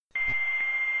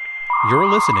You're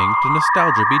listening to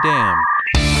Nostalgia Be Damned.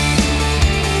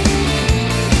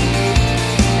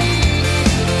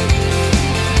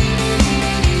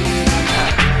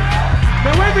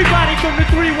 Now everybody from the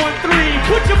 313,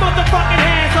 put your motherfucking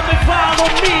hands up and follow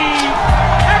me.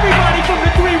 Everybody from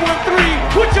the 313,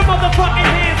 put your motherfucking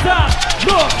hands up.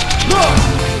 Look.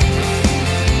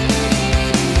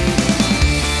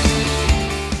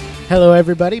 Hello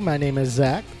everybody, my name is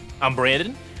Zach, I'm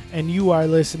Brandon. and you are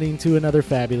listening to another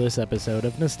fabulous episode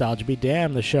of Nostalgia Be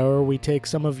Damned, the show where we take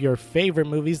some of your favorite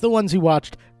movies, the ones you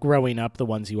watched growing up, the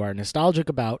ones you are nostalgic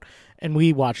about, and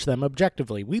we watch them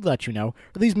objectively. We let you know,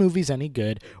 are these movies any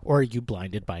good, or are you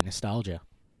blinded by nostalgia?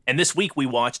 And this week we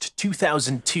watched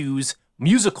 2002's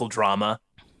musical drama,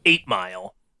 8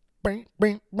 Mile. Find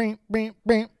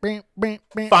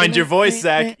your voice,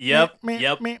 Zach. Yep.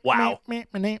 Wow.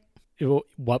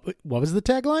 What was the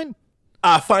tagline?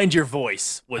 Find your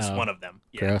voice was one of them.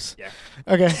 Yeah, Gross. Yeah.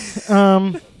 Okay.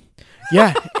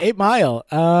 Yeah, 8 Mile.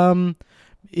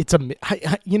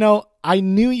 I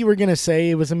knew you were going to say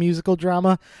it was a musical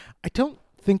drama. I don't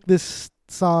think this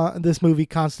movie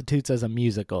constitutes as a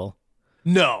musical.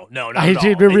 No, not I at all.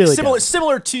 did really It's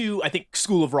similar to, I think,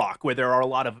 School of Rock, where there are a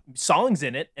lot of songs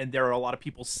in it and there are a lot of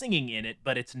people singing in it,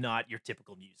 but it's not your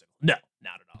typical musical. No,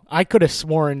 not at all. I could have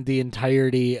sworn the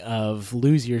entirety of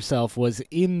Lose Yourself was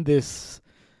in this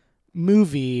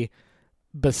movie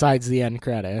besides the end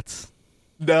credits.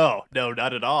 No,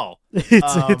 not at all.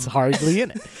 It's hardly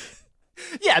in it.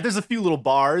 Yeah, there's a few little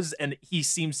bars, and he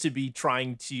seems to be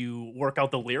trying to work out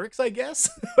the lyrics, I guess,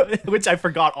 which I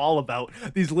forgot all about.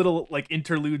 These little, like,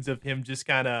 interludes of him just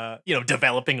kind of,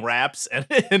 developing raps, and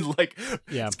like,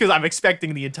 Yeah. it's because I'm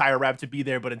expecting the entire rap to be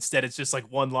there, but instead it's just, like,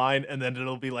 one line, and then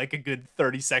it'll be, like, a good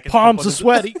 30 seconds. Palms are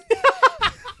sweaty.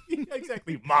 Yeah,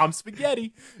 exactly. Mom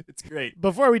spaghetti. It's great.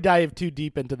 Before we dive too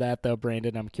deep into that, though,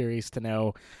 Brandon, I'm curious to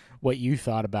know what you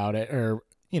thought about it, or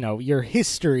your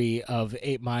history of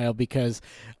 8 Mile, because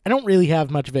I don't really have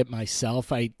much of it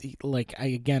myself. I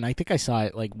think I saw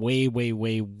it like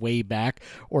way back,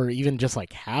 or even just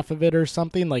like half of it or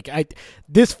something.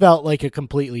 This felt like a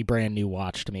completely brand new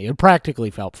watch to me. It practically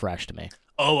felt fresh to me.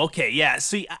 Oh, okay. Yeah.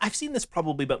 See, I've seen this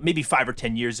probably about maybe 5 or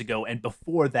 10 years ago. And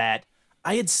before that,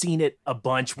 I had seen it a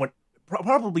bunch when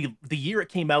probably the year it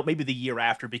came out, maybe the year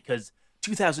after, because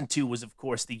 2002 was, of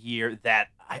course, the year that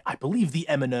I believe the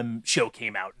Eminem show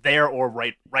came out there, or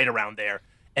right around there.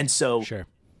 And so Sure.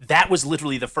 that was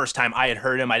literally the first time I had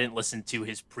heard him. I didn't listen to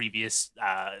his previous,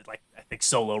 I think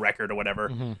solo record or whatever.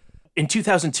 Mm-hmm. In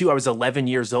 2002, I was 11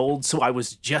 years old, so I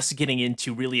was just getting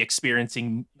into really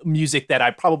experiencing music that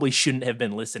I probably shouldn't have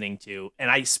been listening to.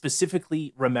 And I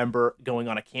specifically remember going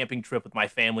on a camping trip with my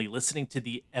family, listening to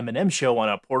the Eminem show on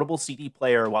a portable CD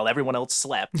player while everyone else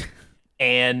slept.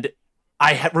 And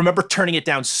I remember turning it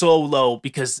down so low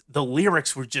because the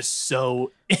lyrics were just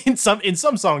so, in some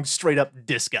songs, straight up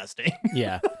disgusting.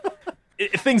 Yeah.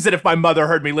 Things that if my mother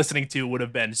heard me listening to would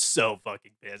have been so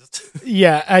fucking pissed.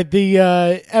 Yeah, the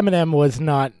Eminem was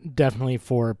not definitely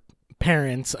for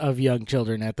parents of young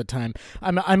children at the time.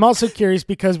 I'm also curious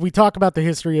because we talk about the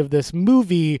history of this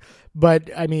movie,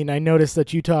 but I mean, I noticed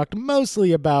that you talked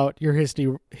mostly about your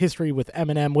history with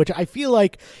Eminem, which I feel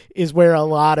like is where a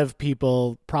lot of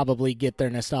people probably get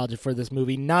their nostalgia for this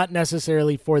movie, not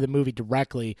necessarily for the movie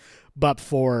directly, but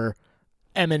for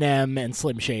Eminem and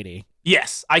Slim Shady.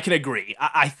 Yes, I can agree.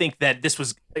 I think that this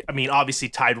was, obviously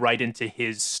tied right into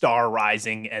his star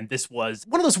rising, and this was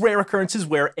one of those rare occurrences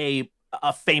where a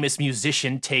famous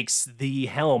musician takes the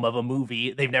helm of a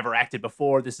movie. They've never acted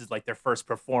before. This is like their first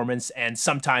performance, and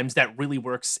sometimes that really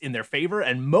works in their favor,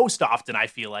 and most often I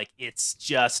feel like it's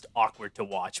just awkward to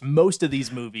watch. Most of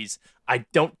these movies I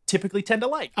don't typically tend to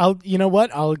like. You know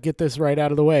what? I'll get this right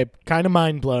out of the way. Kind of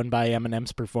mind blown by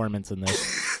Eminem's performance in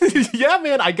this. Yeah,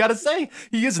 man, I gotta say,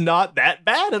 he is not that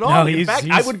bad at all. No, in fact,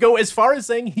 I would go as far as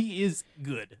saying he is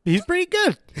good. He's pretty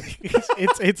good.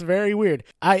 It's very weird.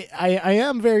 I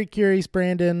am very curious,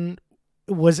 Brandon.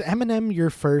 Was Eminem your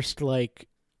first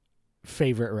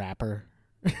favorite rapper?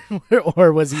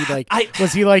 Or was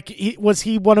he was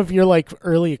he one of your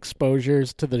early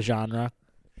exposures to the genre?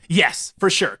 Yes, for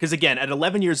sure. Because again, at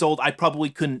 11 years old, I probably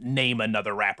couldn't name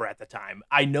another rapper at the time.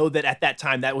 I know that at that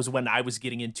time, that was when I was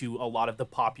getting into a lot of the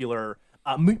popular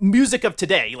music of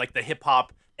today, like the hip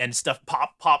hop and stuff,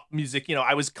 pop music.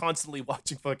 I was constantly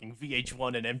watching fucking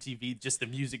VH1 and MTV, just the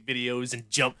music videos, and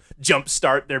jump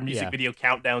start their music video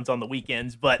countdowns on the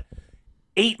weekends. But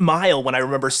 8 Mile, when I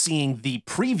remember seeing the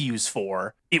previews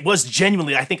for, it was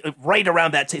genuinely, I think, right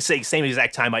around that same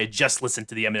exact time I had just listened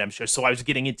to the Eminem show. So I was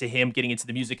getting into him, getting into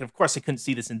the music. And of course, I couldn't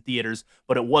see this in theaters,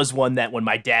 but it was one that when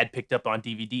my dad picked up on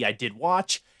DVD, I did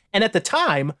watch. And at the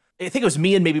time, I think it was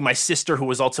me and maybe my sister who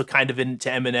was also kind of into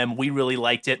Eminem. We really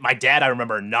liked it. My dad, I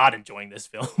remember not enjoying this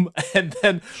film and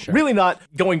then really not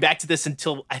going back to this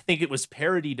until I think it was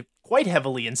parodied quite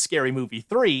heavily in Scary Movie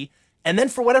 3. And then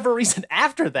for whatever reason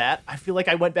after that, I feel like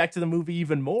I went back to the movie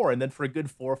even more. And then for a good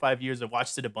 4 or 5 years, I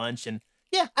watched it a bunch. And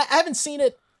yeah, I haven't seen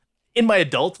it in my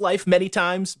adult life many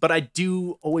times, but I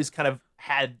do always kind of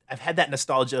I've had that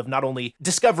nostalgia of not only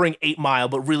discovering 8 Mile,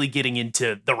 but really getting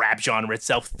into the rap genre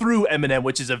itself through Eminem,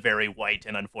 which is a very white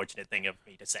and unfortunate thing of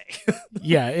me to say.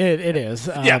 Yeah, it is.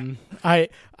 Yeah. I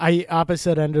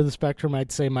opposite end of the spectrum,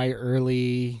 I'd say my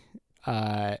early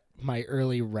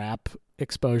rap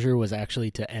exposure was actually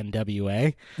to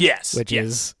NWA. Yes.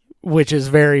 Which is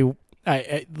very,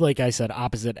 like I said,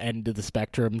 opposite end of the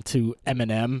spectrum to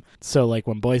Eminem. So like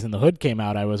when Boys in the Hood came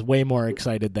out, I was way more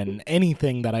excited than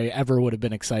anything that I ever would have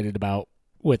been excited about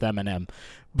with Eminem.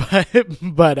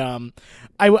 But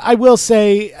I will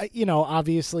say, you know,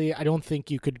 obviously I don't think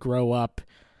you could grow up,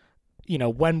 you know,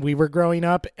 when we were growing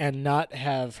up and not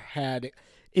have had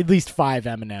at least 5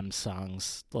 Eminem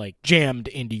songs like jammed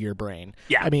into your brain.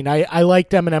 Yeah. I mean, I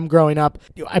liked Eminem growing up.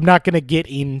 I'm not going to get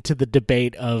into the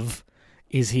debate of,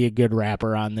 is he a good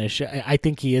rapper on this show? I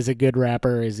think he is a good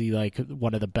rapper. Is he like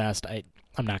one of the best?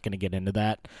 I'm not going to get into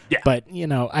that. Yeah. But, you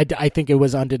know, I think it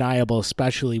was undeniable,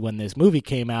 especially when this movie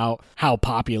came out, how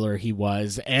popular he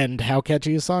was and how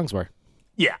catchy his songs were.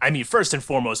 Yeah, I mean, first and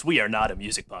foremost, we are not a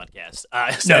music podcast.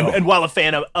 No. And while a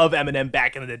fan of Eminem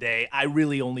back in the day, I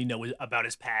really only know about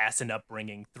his past and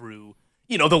upbringing through,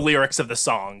 you know, the lyrics of the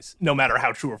songs, no matter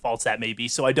how true or false that may be.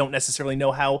 So I don't necessarily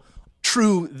know how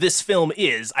true this film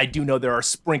is. I do know there are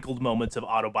sprinkled moments of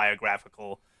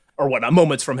autobiographical or whatnot,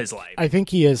 moments from his life. I think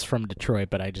he is from Detroit,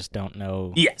 but I just don't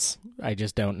know. Yes. I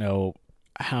just don't know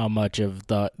how much of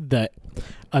the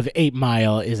of 8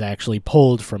 Mile is actually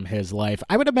pulled from his life.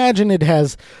 I would imagine it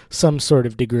has some sort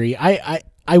of degree.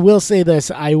 I will say this,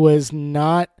 I was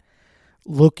not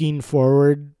looking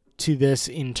forward to this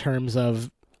in terms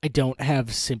of, I don't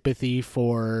have sympathy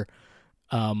for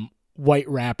white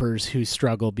rappers who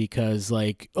struggle because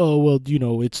like, oh, well, you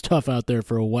know, it's tough out there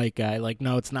for a white guy. Like,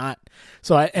 no, it's not.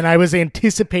 So I was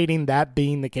anticipating that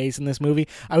being the case in this movie.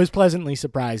 I was pleasantly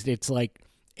surprised. It's like,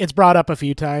 it's brought up a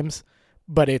few times,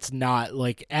 but it's not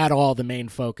like at all the main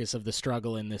focus of the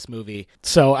struggle in this movie.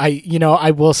 So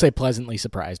I will say pleasantly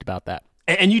surprised about that.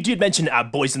 And you did mention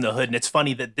Boys in the Hood, and it's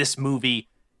funny that this movie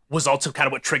was also kind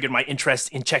of what triggered my interest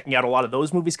in checking out a lot of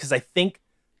those movies, because I think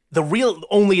the real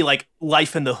only like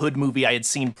Life in the Hood movie I had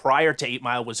seen prior to 8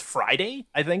 Mile was Friday,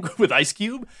 I think, with Ice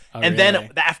Cube. And really?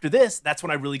 Then after this, that's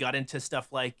when I really got into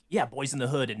stuff like, yeah, Boys in the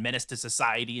Hood and Menace to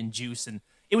Society and Juice. And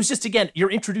it was just, again,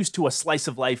 you're introduced to a slice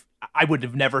of life I would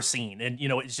have never seen. And, you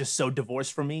know, it's just so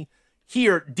divorced from me.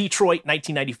 Here, Detroit,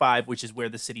 1995, which is where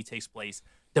the city takes place,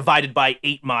 divided by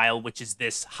 8 Mile, which is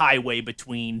this highway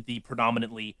between the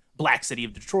predominantly black city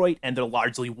of Detroit and the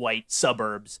largely white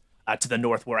suburbs to the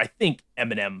north, where I think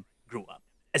Eminem grew up.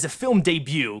 As a film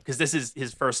debut, because this is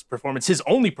his first performance, his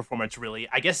only performance, really,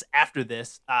 I guess after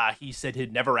this, he said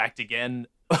he'd never act again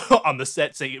on the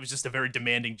set, saying it was just a very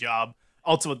demanding job.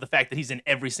 Also, with the fact that he's in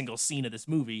every single scene of this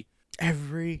movie.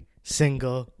 Every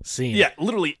single scene. Yeah,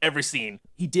 literally every scene.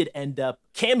 He did end up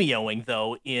cameoing,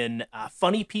 though, in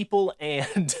Funny People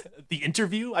and The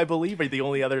Interview, I believe, are the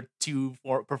only other 2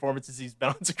 performances he's been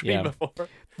on screen before.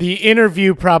 The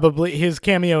Interview, probably, his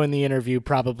cameo in The Interview,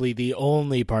 probably the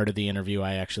only part of The Interview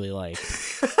I actually liked.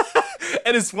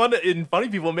 And it's one in Funny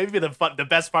People, maybe the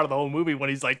best part of the whole movie when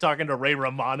he's like talking to Ray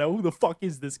Romano. Who the fuck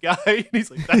is this guy? And he's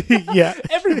like, yeah,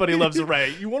 everybody loves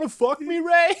Ray. You want to fuck me,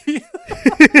 Ray?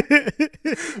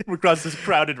 Across this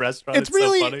crowded restaurant. It's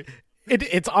really so funny.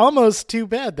 It's almost too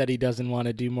bad that he doesn't want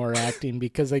to do more acting,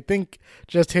 because I think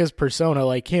just his persona,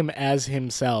 like him as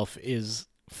himself, is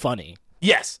funny.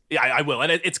 Yes, yeah, I will.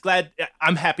 And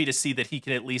I'm happy to see that he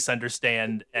can at least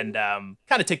understand and kind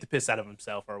of take the piss out of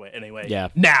himself anyway. Yeah.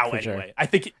 Now, anyway. Sure. I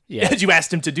think had you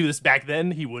asked him to do this back then,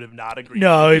 he would have not agreed.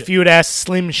 No, if you had asked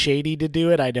Slim Shady to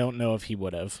do it, I don't know if he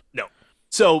would have. No.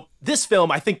 So this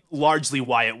film, I think largely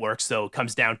why it works, though,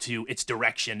 comes down to its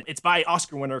direction. It's by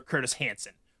Oscar winner Curtis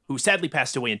Hanson, who sadly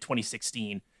passed away in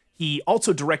 2016. He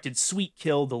also directed Sweet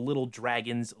Kill, The Little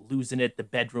Dragons, Losing It, The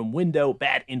Bedroom Window,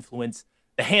 Bad Influence,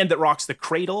 The Hand That Rocks the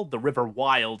Cradle, The River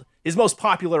Wild. His most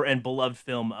popular and beloved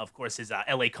film, of course, is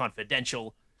L.A.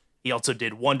 Confidential. He also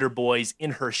did Wonder Boys,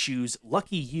 In Her Shoes,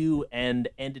 Lucky You, and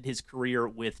ended his career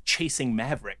with Chasing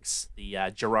Mavericks, the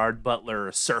Gerard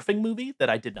Butler surfing movie that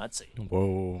I did not see.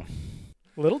 Whoa.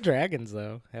 Little Dragons,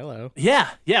 though. Hello. Yeah,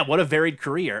 what a varied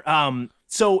career.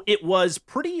 So it was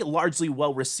pretty largely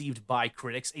well received by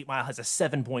critics. 8 Mile has a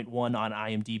 7.1 on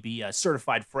IMDb, a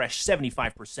certified fresh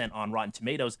 75% on Rotten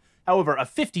Tomatoes. However, a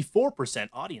 54%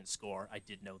 audience score, I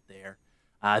did note there.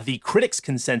 The critics'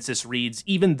 consensus reads,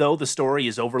 even though the story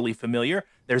is overly familiar,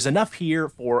 there's enough here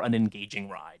for an engaging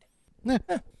ride.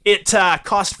 It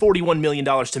cost $41 million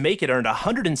to make. It earned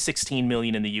 $116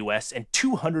 million in the U.S. and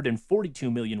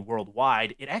 $242 million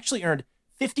worldwide. It actually earned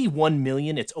 $51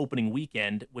 million its opening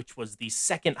weekend, which was the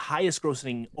second highest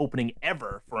grossing opening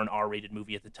ever for an R-rated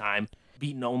movie at the time,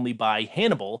 beaten only by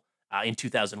Hannibal in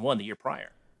 2001, the year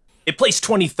prior. It placed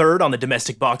 23rd on the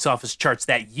domestic box office charts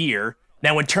that year.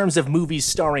 Now, in terms of movies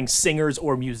starring singers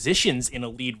or musicians in a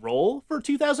lead role for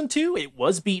 2002, it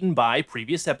was beaten by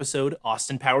previous episode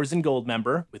Austin Powers and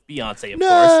Goldmember with Beyonce, of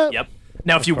course. Yep.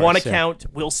 Now, if you want to count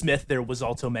Will Smith, there was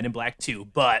also Men in Black 2,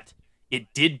 but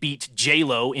it did beat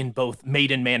J-Lo in both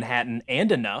Made in Manhattan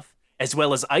and Enough, as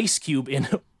well as Ice Cube in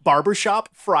Barbershop,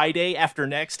 Friday After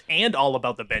Next, and All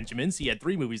About the Benjamins. He had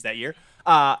 3 movies that year,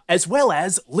 as well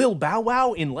as Lil Bow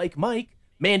Wow in Like Mike,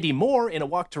 Mandy Moore in A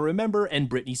Walk to Remember, and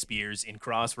Britney Spears in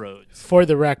Crossroads. For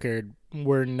the record,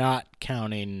 we're not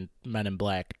counting Men in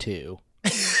Black 2.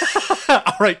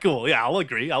 All right, cool. Yeah, I'll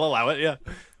agree. I'll allow it, yeah.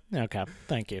 Okay,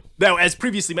 thank you. Now, as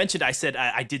previously mentioned, I said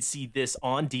I did see this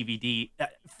on DVD.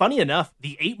 Funny enough,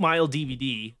 the 8 Mile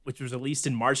DVD, which was released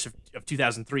in March of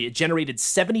 2003, it generated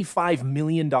 $75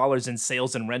 million in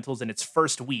sales and rentals in its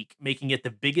first week, making it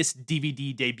the biggest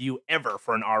DVD debut ever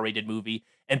for an R-rated movie,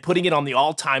 and putting it on the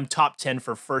all-time top 10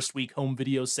 for first week home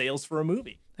video sales for a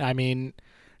movie. I mean,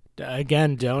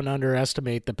 again, don't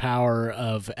underestimate the power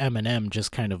of Eminem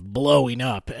just kind of blowing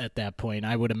up at that point.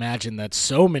 I would imagine that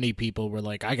so many people were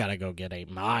like, I gotta go get 8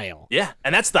 Mile. Yeah,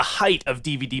 and that's the height of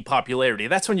DVD popularity.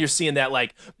 That's when you're seeing that,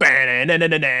 like,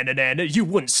 you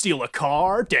wouldn't steal a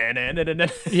car.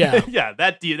 Yeah. Yeah,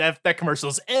 that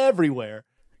commercial's everywhere.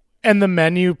 And the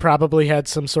menu probably had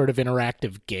some sort of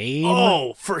interactive game.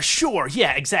 Oh, for sure.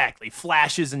 Yeah, exactly.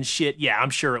 Flashes and shit. Yeah, I'm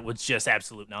sure it was just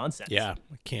absolute nonsense. Yeah.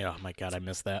 Oh my God, I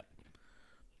missed that.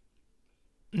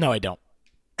 No, I don't.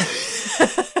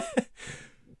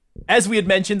 As we had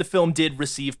mentioned, the film did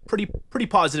receive pretty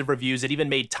positive reviews. It even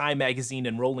made Time Magazine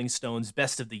and Rolling Stone's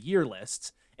Best of the Year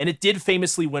lists. And it did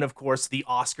famously win, of course, the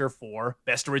Oscar for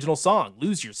Best Original Song,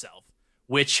 Lose Yourself,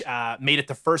 which made it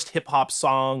the first hip-hop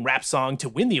rap song to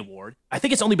win the award. I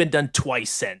think it's only been done twice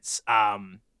since.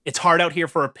 It's Hard Out Here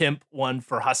for a Pimp, one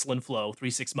for Hustle and Flow, 3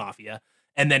 6 Mafia,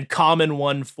 and then Common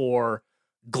one for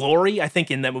Glory, I think,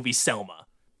 in that movie Selma.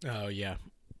 Oh, yeah.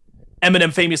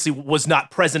 Eminem famously was not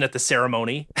present at the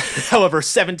ceremony. However,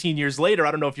 17 years later,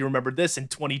 I don't know if you remember this, in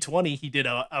 2020, he did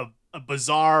a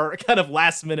bizarre kind of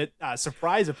last-minute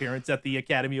surprise appearance at the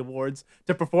Academy Awards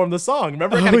to perform the song.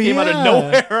 Remember? It kind of came out of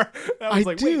nowhere. I was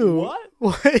like, do. Wait,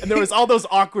 what? And there was all those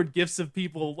awkward gifs of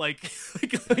people like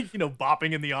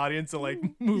bopping in the audience and like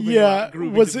moving,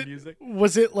 grooving to the music.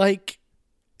 Was it like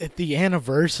at the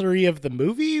anniversary of the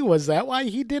movie? Was that why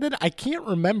he did it? I can't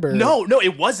remember. No,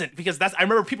 it wasn't, because I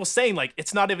remember people saying like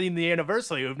it's not even the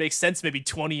anniversary. It would make sense maybe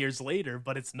 20 years later,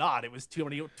 but it's not. It was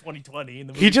 2020 and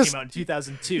the movie came out in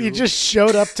 2002. He just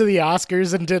showed up to the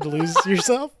Oscars and did Lose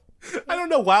Yourself? I don't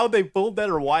know how they pulled that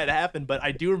or why it happened, but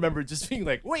I do remember just being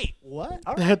like, wait, what?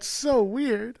 All right. That's so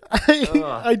weird.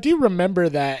 I do remember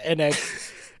that, and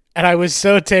I was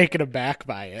so taken aback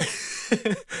by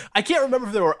it. I can't remember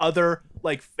if there were other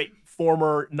like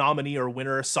former nominee or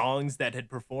winner songs that had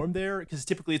performed there, because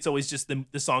typically it's always just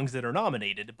the songs that are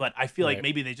nominated. But I feel like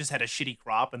maybe they just had a shitty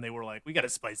crop and they were like, we got to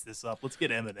spice this up. Let's get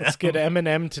Eminem. Let's get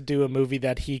Eminem to do a movie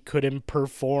that he couldn't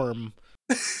perform.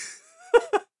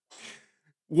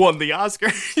 Won the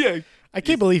Oscar. Yeah. I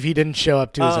can't believe he didn't show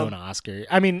up to his own Oscar.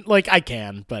 I mean, like, I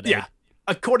can, but yeah.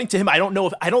 According to him, I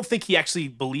don't think he actually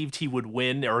believed he would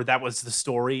win, or that was the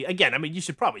story. Again, I mean, you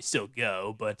should probably still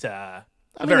go, but a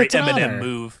very Eminem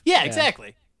move. Yeah,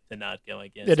 exactly. To not go, I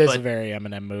guess. It is a very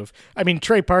Eminem move. I mean,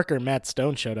 Trey Parker and Matt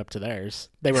Stone showed up to theirs.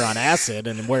 They were on acid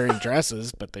and wearing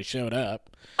dresses, but they showed up.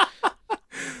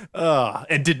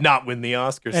 And did not win the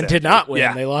Oscar. And did not win.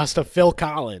 Yeah. They lost to Phil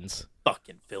Collins.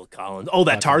 Fucking Phil Collins. Oh,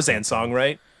 that Tarzan song,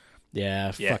 right?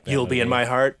 Yeah. Fuck You'll Be in My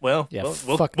Heart. Well, yeah,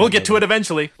 we'll get to it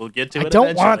eventually. We'll get to it eventually.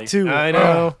 I don't want to.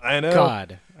 I know.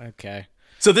 God. Okay.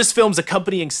 So this film's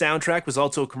accompanying soundtrack was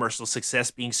also a commercial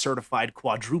success, being certified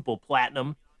quadruple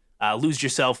platinum. Lose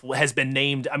Yourself has been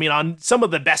named, I mean, on some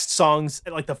of the best songs,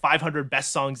 like the 500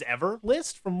 best songs ever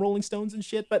list from Rolling Stones and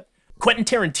shit. But Quentin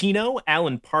Tarantino,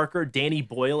 Alan Parker, Danny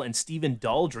Boyle, and Stephen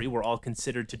Daldry were all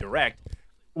considered to direct.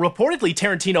 Reportedly,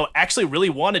 Tarantino actually really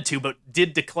wanted to, but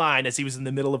did decline as he was in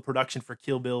the middle of production for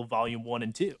Kill Bill Volume 1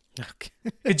 and 2. Okay.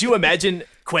 Could you imagine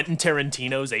Quentin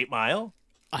Tarantino's 8 Mile?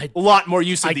 a lot more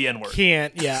use of I the N-word.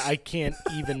 I can't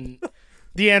even.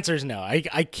 The answer is no.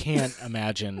 I can't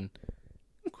imagine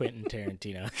Quentin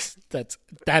Tarantino.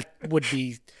 That would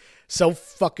be so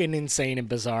fucking insane and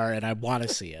bizarre, and I want to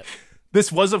see it.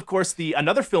 This was, of course,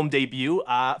 another film debut,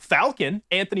 Falcon,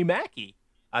 Anthony Mackie.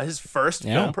 His first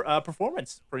film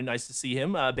performance. Pretty nice to see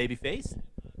him, babyface.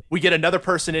 We get another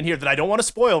person in here that I don't want to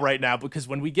spoil right now, because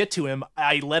when we get to him,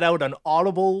 I let out an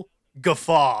audible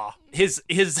guffaw.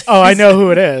 I know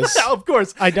who it is. Of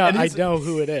course. I know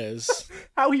who it is.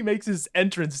 How he makes his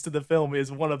entrance to the film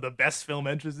is one of the best film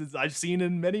entrances I've seen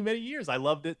in many, many years. I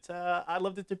loved it. I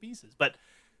loved it to pieces. But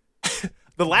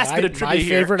the last bit of trivia my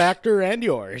here. favorite actor and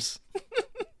yours.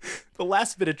 The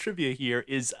last bit of trivia here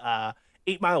is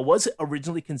 8 Mile was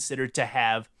originally considered to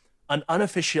have an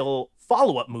unofficial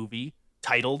follow-up movie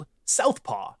titled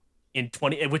Southpaw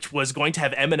which was going to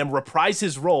have Eminem reprise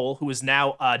his role, who is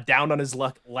now down on his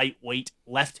luck lightweight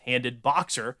left-handed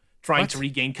boxer trying to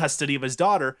regain custody of his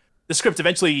daughter. The script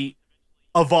eventually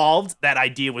evolved, that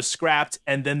idea was scrapped,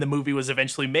 and then the movie was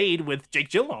eventually made with Jake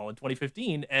Gyllenhaal in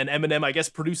 2015, and Eminem, I guess,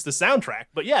 produced the soundtrack.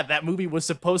 But yeah, that movie was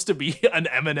supposed to be an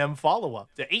Eminem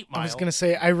follow-up to 8 Mile. I was going to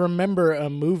say, I remember a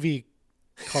movie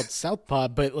called Southpaw,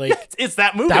 but like... it's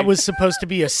that movie. That was supposed to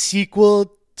be a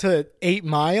sequel to 8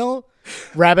 Mile?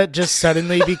 Rabbit just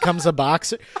suddenly becomes a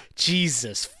boxer?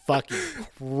 Jesus fucking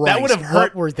Christ. That would have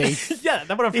hurt. What were they Yeah,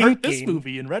 that would have hurt this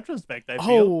movie in retrospect, I feel.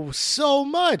 Oh, so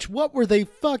much. What were they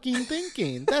fucking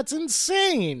thinking? That's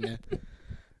insane.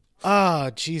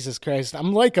 Oh, Jesus Christ.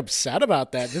 I'm like upset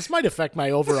about that. This might affect my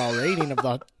overall rating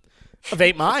of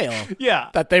 8 Mile. Yeah.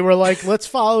 That they were like, let's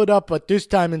follow it up, but this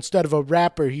time instead of a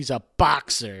rapper, he's a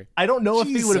boxer. I don't know if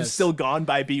he would have still gone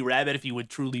by B Rabbit if he would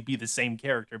truly be the same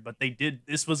character, but they did.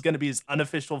 This was going to be his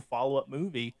unofficial follow-up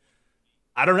movie.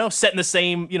 I don't know, set in the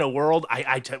same, world.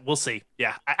 We'll see.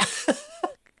 Yeah.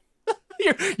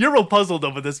 You're real puzzled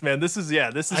over this, man. This has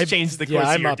changed the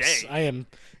course of your day. I am.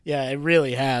 Yeah, it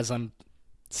really has. I'm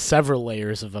several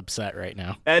layers of upset right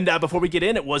now. And before we get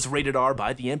in, it was rated R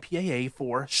by the MPAA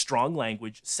for strong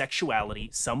language, sexuality,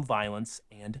 some violence,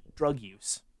 and drug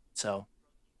use. So,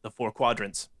 the 4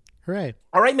 quadrants. Hooray.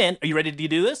 All right, man. Are you ready to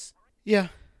do this? Yeah.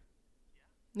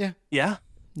 Yeah. Yeah?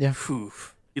 Yeah. Whew.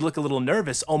 You look a little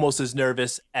nervous, almost as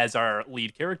nervous as our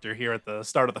lead character here at the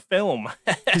start of the film.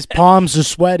 His palms are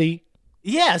sweaty.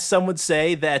 Yeah, some would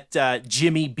say that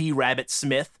Jimmy B. Rabbit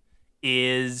Smith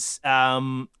is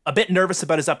a bit nervous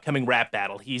about his upcoming rap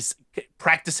battle. He's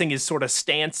practicing his sort of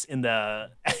stance in the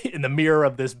mirror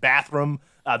of this bathroom,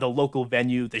 the local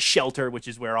venue, the Shelter, which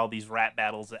is where all these rap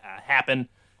battles happen.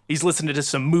 He's listening to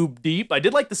some Moob Deep. I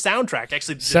did like the soundtrack.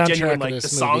 Actually, the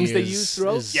songs they use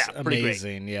throughout. Yeah, pretty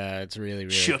amazing. Great. Yeah, it's really,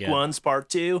 really Shook good. Ones Part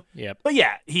 2. Yep. But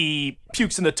yeah, he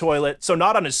pukes in the toilet. So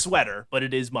not on his sweater, but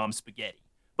it is Mom's spaghetti.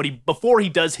 But before he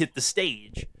does hit the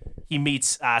stage, he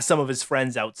meets some of his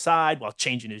friends outside while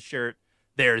changing his shirt.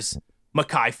 There's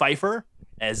Mekhi Phifer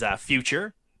as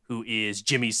Future, who is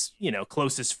Jimmy's,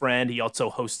 closest friend. He also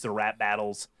hosts the rap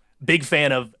battles. Big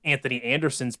fan of Anthony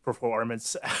Anderson's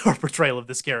performance or portrayal of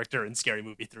this character in Scary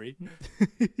Movie 3.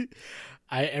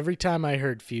 Every time I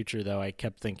heard Future, though, I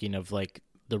kept thinking of like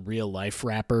the real life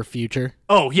rapper Future.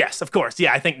 Oh, yes, of course.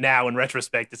 Yeah, I think now in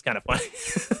retrospect, it's kind of funny.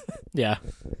 Yeah.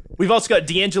 We've also got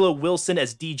D'Angelo Wilson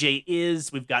as DJ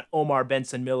Is. We've got Omar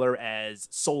Benson Miller as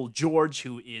Soul George,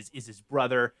 who is his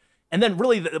brother. And then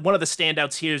really one of the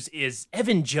standouts here is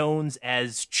Evan Jones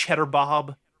as Cheddar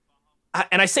Bob.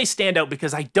 And I say standout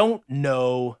because I don't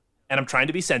know, and I'm trying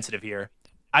to be sensitive here,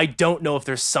 I don't know if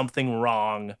there's something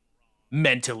wrong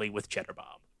mentally with Cheddar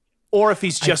Bob. Or if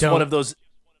he's just one of those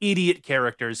idiot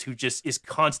characters who just is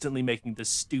constantly making the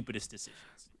stupidest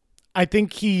decisions. I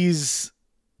think he's...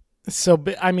 So,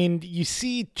 I mean, you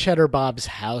see Cheddar Bob's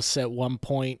house at one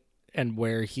point and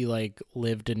where he like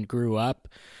lived and grew up.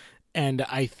 And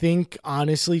I think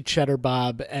honestly, Cheddar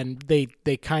Bob, and they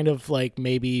kind of like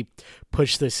maybe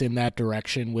push this in that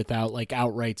direction without like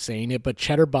outright saying it. But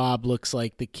Cheddar Bob looks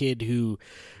like the kid who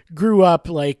grew up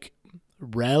like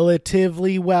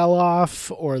relatively well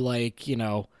off or like,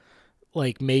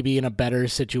 like maybe in a better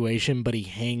situation, but he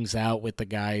hangs out with the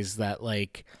guys that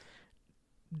like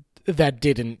that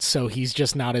didn't, so he's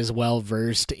just not as well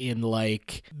versed in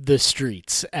like the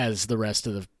streets as the rest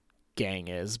of the gang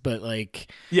is. But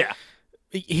like, yeah,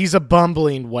 he's a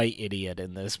bumbling white idiot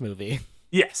in this movie.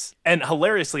 Yes, and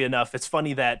hilariously enough, it's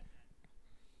funny that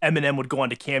Eminem would go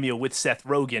on to cameo with Seth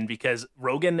Rogen because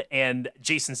Rogen and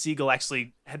Jason Segel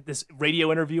actually had this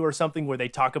radio interview or something where they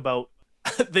talk about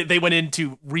they went in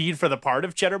to read for the part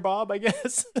of Cheddar Bob, I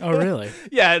guess. Oh, really?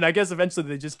 Yeah, and I guess eventually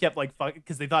they just kept like fuck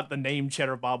because they thought the name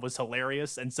Cheddar Bob was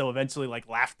hilarious, and so eventually like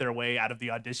laughed their way out of the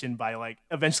audition by like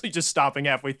eventually just stopping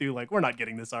halfway through, like, we're not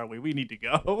getting this, are we? We need to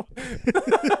go.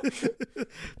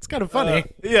 It's kind of funny.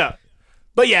 Yeah.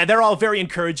 But yeah, they're all very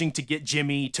encouraging to get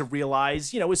Jimmy to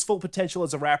realize, his full potential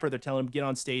as a rapper. They're telling him, get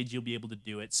on stage, you'll be able to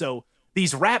do it. So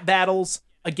these rap battles,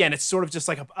 again, it's sort of just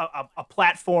like a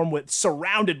platform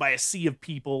surrounded by a sea of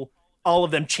people, all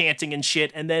of them chanting and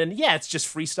shit. And then, yeah, it's just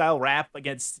freestyle rap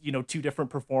against, two different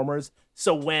performers.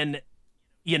 So when,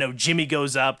 Jimmy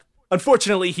goes up,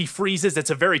 unfortunately, he freezes. It's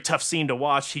a very tough scene to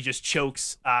watch. He just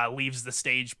chokes, leaves the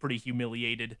stage pretty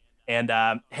humiliated, and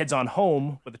heads on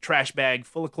home with a trash bag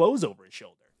full of clothes over his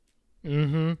shoulder.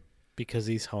 Mm-hmm. Because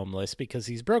he's homeless, because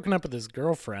he's broken up with his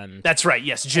girlfriend. That's right,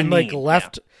 yes,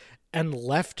 Janine. And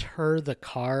left her the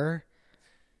car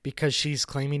because she's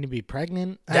claiming to be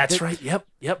pregnant. That's right, yep.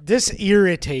 This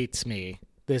irritates me,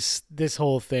 this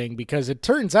whole thing, because it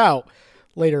turns out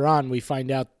later on we find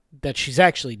out that she's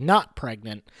actually not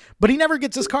pregnant, but he never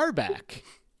gets his car back.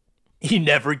 He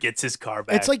never gets his car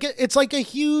back. It's like a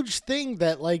huge thing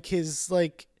that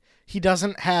he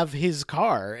doesn't have his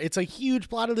car. It's a huge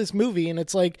plot of this movie, and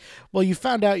it's like, well, you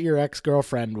found out your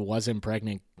ex-girlfriend wasn't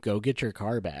pregnant. Go get your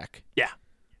car back. Yeah.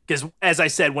 Because, as I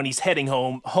said, when he's heading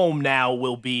home now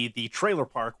will be the trailer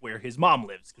park where his mom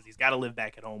lives, because he's got to live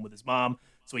back at home with his mom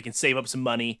so he can save up some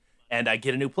money and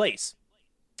get a new place.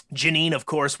 Janine, of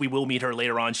course, we will meet her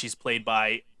later on. She's played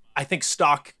by, I think,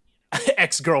 stock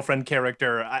ex-girlfriend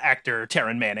actor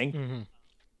Taryn Manning. Mm-hmm.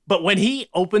 But when he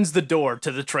opens the door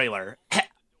to the trailer,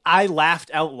 I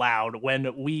laughed out loud when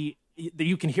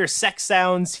you can hear sex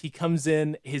sounds. He comes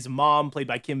in, his mom, played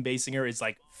by Kim Basinger, is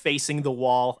like facing the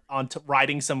wall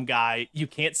riding some guy. You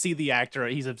can't see the actor.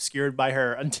 He's obscured by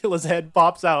her until his head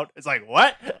pops out. It's like,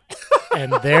 what?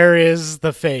 And there is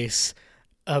the face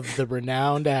of the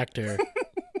renowned actor,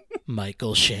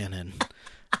 Michael Shannon.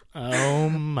 Oh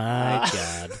my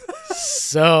God.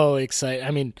 So excited.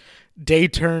 I mean, day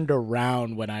turned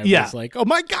around when I was like, oh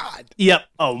my God. Yep.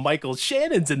 Oh, Michael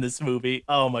Shannon's in this movie.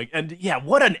 Oh my. And yeah,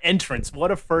 what an entrance.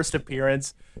 What a first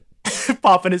appearance.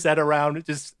 Popping his head around.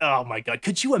 Just, oh my God.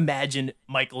 Could you imagine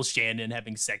Michael Shannon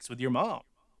having sex with your mom?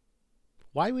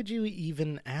 Why would you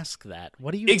even ask that?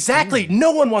 What do you Exactly. doing?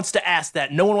 No one wants to ask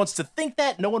that. No one wants to think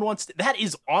that. No one wants to. That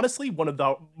is honestly one of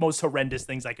the most horrendous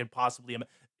things I could possibly imagine.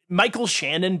 Michael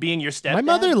Shannon being your stepdad? My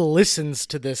mother listens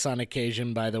to this on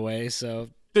occasion, by the way, so...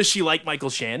 Does she like Michael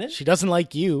Shannon? She doesn't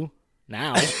like you,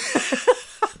 now.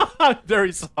 I'm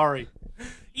very sorry.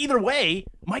 Either way,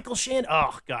 Michael Shannon,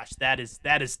 oh gosh, that is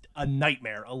a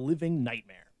nightmare, a living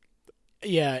nightmare.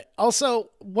 Yeah, also,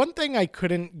 one thing I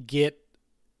couldn't get,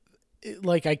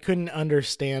 I couldn't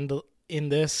understand in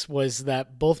this was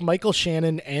that both Michael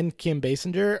Shannon and Kim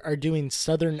Basinger are doing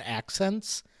Southern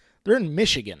accents. They're in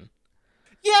Michigan.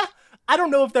 Yeah, I don't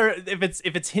know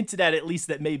if it's hinted at least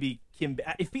that maybe Kim.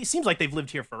 It seems like they've lived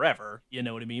here forever. You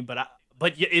know what I mean? But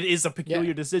it is a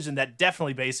peculiar decision that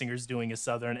definitely Basinger's doing a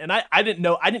Southern, and I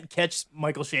didn't catch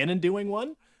Michael Shannon doing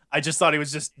one. I just thought he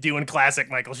was just doing classic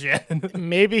Michael Shannon.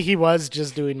 Maybe he was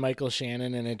just doing Michael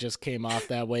Shannon, and it just came off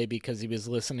that way because he was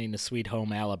listening to Sweet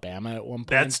Home Alabama at one point.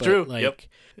 That's true. Yep.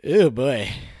 Oh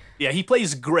boy. Yeah, he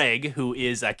plays Greg, who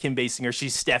is Kim Basinger.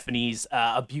 She's Stephanie's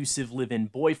abusive live-in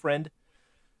boyfriend.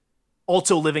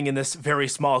 Also living in this very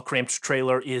small, cramped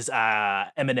trailer is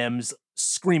Eminem's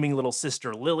screaming little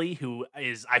sister, Lily, who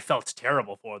I felt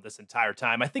terrible for this entire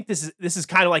time. I think this is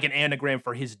kind of like an anagram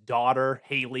for his daughter,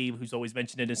 Haley, who's always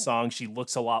mentioned in his song. She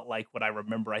looks a lot like what I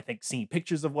remember, I think, seeing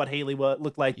pictures of what Haley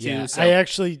looked like, too. Yeah, So.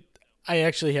 I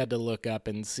actually had to look up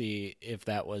and see if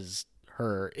that was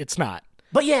her. It's not.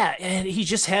 But yeah, and he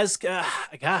just has,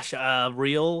 a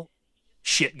real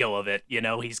shit go of it.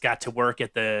 He's got to work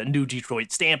at the New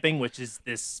Detroit Stamping, which is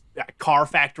this car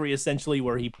factory essentially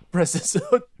where he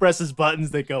presses buttons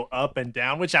that go up and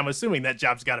down, which I'm assuming that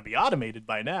job's got to be automated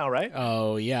by now, right?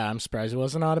 Oh yeah, I'm surprised it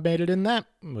wasn't automated in that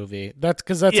movie. That's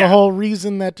because that's the whole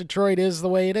reason that Detroit is the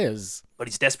way it is. But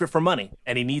he's desperate for money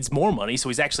and he needs more money, so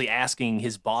he's actually asking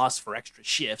his boss for extra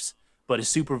shifts. But his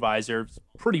supervisor's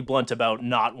pretty blunt about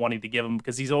not wanting to give him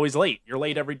because he's always late. You're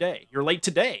late every day. You're late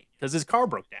today because his car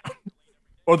broke down.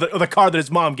 Or the car that his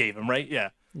mom gave him, right? Yeah.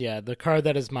 Yeah, the car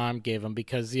that his mom gave him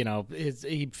because,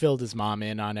 he filled his mom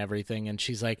in on everything. And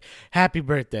she's like, happy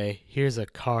birthday. Here's a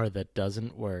car that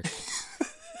doesn't work.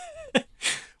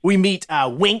 We meet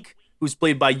Wink, who's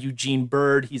played by Eugene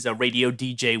Bird. He's a radio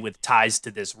DJ with ties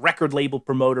to this record label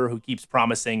promoter who keeps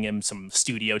promising him some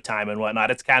studio time and whatnot.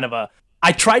 It's kind of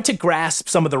I tried to grasp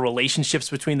some of the relationships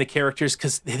between the characters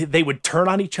because they would turn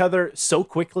on each other so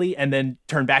quickly and then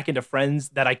turn back into friends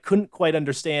that I couldn't quite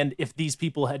understand if these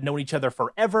people had known each other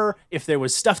forever, if there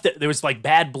was stuff that there was like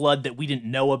bad blood that we didn't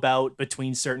know about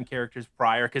between certain characters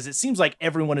prior. Because it seems like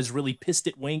everyone is really pissed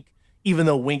at Wink, even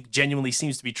though Wink genuinely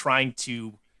seems to be trying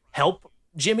to help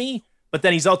Jimmy. But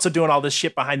then he's also doing all this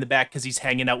shit behind the back because he's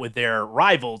hanging out with their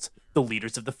rivals, the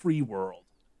leaders of the free world.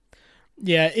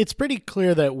 Yeah, it's pretty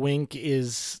clear that Wink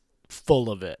is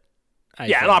full of it. I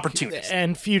an think. opportunist.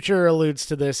 And Future alludes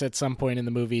to this at some point in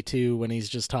the movie, too, when he's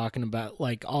just talking about,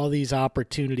 like, all these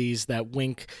opportunities that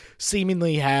Wink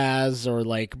seemingly has or,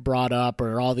 like, brought up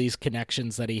or all these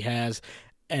connections that he has,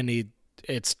 and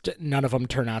it's none of them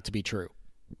turn out to be true.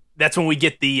 That's when we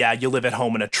get the You Live at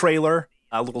Home in a Trailer,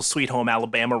 a little Sweet Home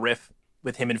Alabama riff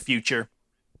with him and Future.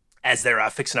 As they're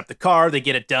fixing up the car, they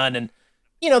get it done, and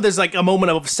there's like a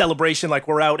moment of celebration, like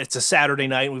we're out, it's a Saturday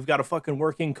night, and we've got a fucking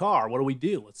working car. What do we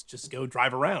do? Let's just go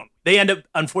drive around. They end up,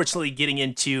 unfortunately, getting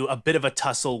into a bit of a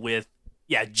tussle with,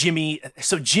 Jimmy.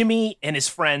 So Jimmy and his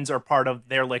friends are part of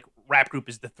their, like, rap group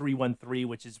is the 313,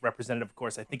 which is representative, of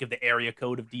course, I think of the area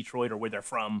code of Detroit or where they're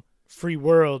from. Free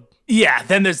World. Yeah,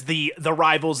 then there's the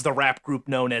rivals, the rap group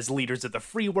known as Leaders of the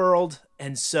Free World.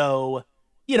 And so...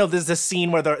 there's this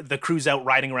scene where the crew's out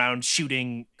riding around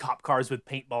shooting cop cars with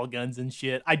paintball guns and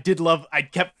shit. I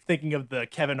kept thinking of the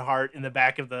Kevin Hart in the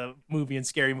back of the movie in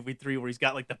Scary Movie 3 where he's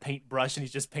got like the paintbrush and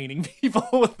he's just painting people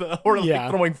with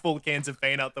throwing full cans of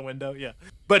paint out the window. Yeah.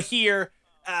 But here,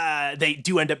 they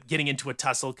do end up getting into a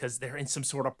tussle because they're in some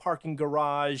sort of parking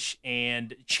garage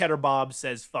and Cheddar Bob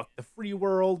says, fuck the free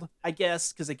world, I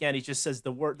guess. Because again, he just says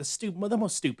the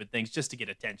most stupid things just to get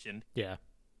attention. Yeah.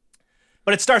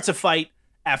 But it starts a fight.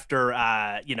 After,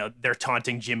 they're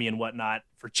taunting Jimmy and whatnot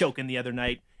for choking the other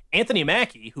night. Anthony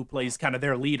Mackie, who plays kind of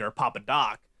their leader, Papa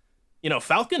Doc,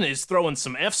 Falcon is throwing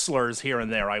some F slurs here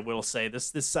and there, I will say.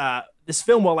 This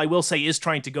film, while I will say is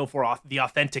trying to go for the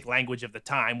authentic language of the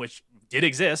time, which did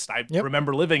exist. I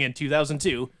remember living in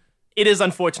 2002. It is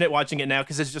unfortunate watching it now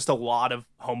because there's just a lot of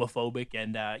homophobic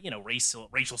and,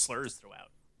 racial slurs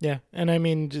throughout. Yeah, and I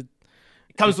mean...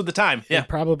 It comes with the time. Yeah. It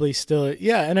probably still,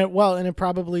 and it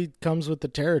probably comes with the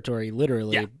territory,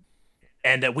 literally. Yeah.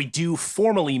 And we do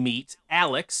formally meet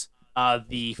Alex,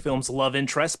 the film's love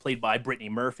interest, played by Brittany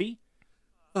Murphy.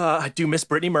 I do miss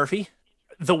Brittany Murphy.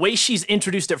 The way she's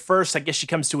introduced at first, I guess she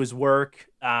comes to his work.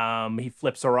 He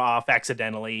flips her off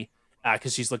accidentally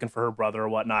because she's looking for her brother or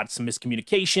whatnot. Some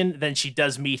miscommunication. Then she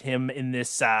does meet him in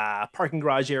this parking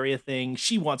garage area thing.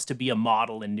 She wants to be a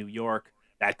model in New York.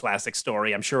 That classic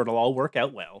story. I'm sure it'll all work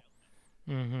out well.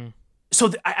 Mm-hmm.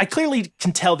 So I clearly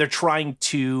can tell they're trying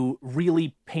to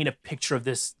really paint a picture of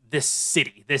this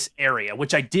city, this area,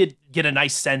 which I did get a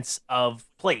nice sense of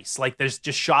place. Like there's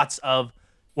just shots of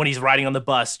when he's riding on the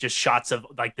bus, just shots of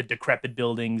like the decrepit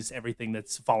buildings, everything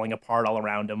that's falling apart all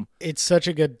around him. It's such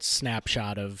a good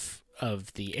snapshot of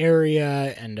the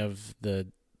area and of the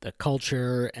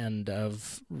culture and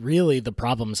of really the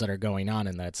problems that are going on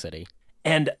in that city.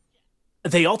 And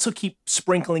they also keep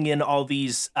sprinkling in all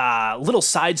these little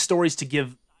side stories to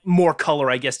give more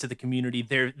color, I guess, to the community.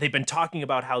 They've been talking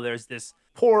about how there's this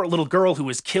poor little girl who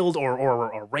was killed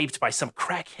or raped by some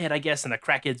crackhead, I guess, and the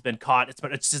crackhead's been caught.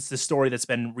 It's just the story that's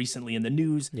been recently in the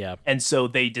news. Yeah. And so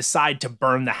they decide to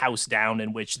burn the house down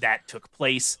in which that took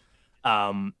place.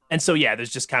 And so,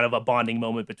 there's just kind of a bonding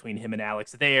moment between him and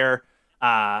Alex there.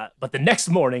 But the next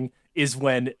morning is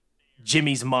when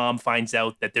Jimmy's mom finds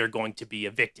out that they're going to be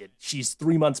evicted. She's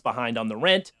 3 months behind on the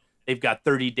rent. They've got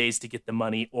 30 days to get the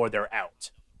money or they're out.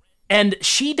 And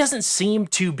she doesn't seem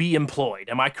to be employed.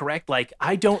 Am I correct? Like,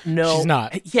 I don't know. She's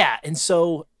not. Yeah, and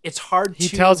so it's hard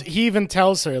He even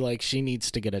tells her, like, she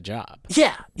needs to get a job.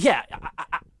 Yeah.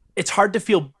 It's hard to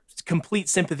feel complete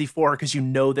sympathy for her because you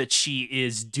know that she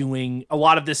is doing... A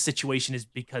lot of this situation is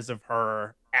because of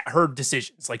her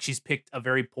decisions. Like, she's picked a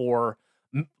very poor,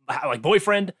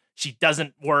 boyfriend. She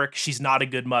doesn't work. She's not a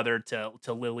good mother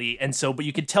to Lily. And so, but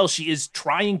you can tell she is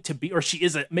trying to be, or she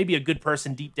is maybe a good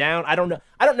person deep down. I don't know.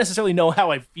 I don't necessarily know how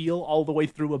I feel all the way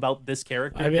through about this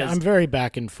character. I mean, I'm very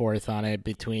back and forth on it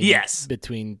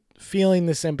between feeling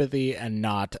the sympathy and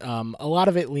not. A lot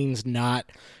of it leans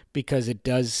not because it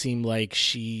does seem like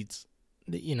she's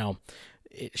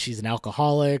an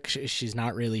alcoholic. She's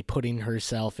not really putting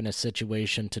herself in a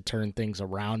situation to turn things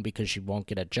around because she won't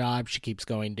get a job. She keeps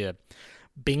going to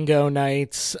bingo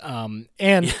nights,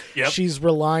 and she's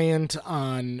reliant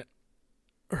on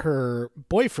her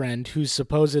boyfriend, who's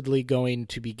supposedly going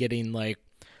to be getting like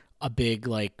a big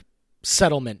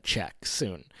settlement check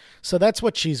soon. So that's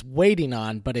what she's waiting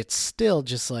on, but it's still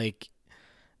just like,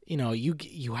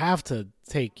 you have to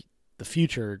take the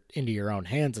future into your own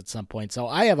hands at some point. So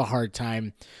I have a hard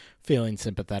time feeling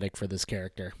sympathetic for this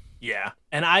character. Yeah.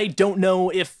 And I don't know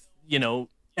if,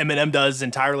 Eminem does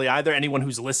entirely either. Anyone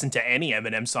who's listened to any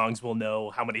Eminem songs will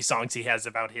know how many songs he has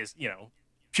about his,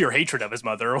 pure hatred of his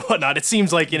mother or whatnot. It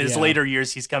seems like in his later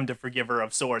years, he's come to forgive her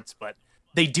of sorts, but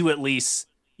they do at least,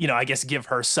 I guess give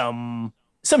her some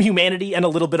humanity and a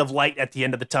little bit of light at the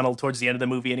end of the tunnel towards the end of the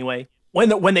movie anyway.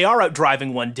 When they are out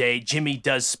driving one day, Jimmy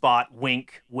does spot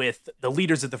Wink with the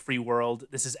leaders of the free world.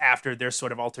 This is after their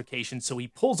sort of altercation. So he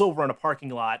pulls over in a parking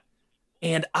lot.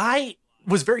 And I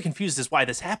was very confused as why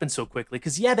this happened so quickly.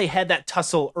 Because, they had that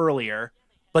tussle earlier.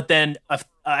 But then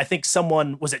I think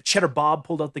was it Cheddar Bob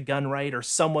pulled out the gun, right? Or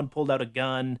someone pulled out a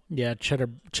gun. Yeah,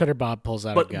 Cheddar Bob pulls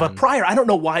out a gun. But prior, I don't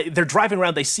know why. They're driving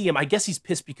around, they see him. I guess he's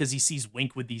pissed because he sees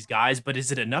Wink with these guys. But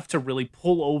is it enough to really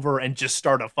pull over and just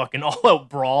start a fucking all-out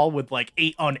brawl with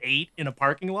 8-on-8 in a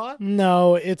parking lot?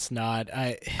 No, it's not.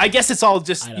 I guess it's all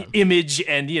just image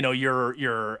and,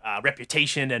 your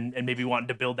reputation and maybe wanting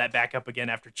to build that back up again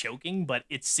after choking. But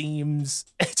it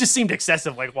just seemed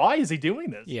excessive. Like, why is he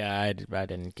doing this? Yeah, I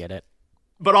didn't get it.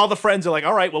 But all the friends are like,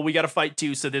 all right, well, we got to fight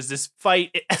too. So there's this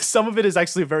fight. Some of it is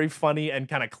actually very funny and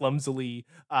kind of clumsily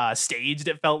staged,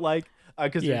 it felt like.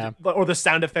 Or the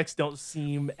sound effects don't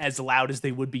seem as loud as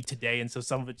they would be today. And so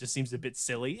some of it just seems a bit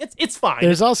silly. It's fine.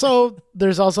 There's also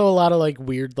a lot of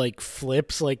weird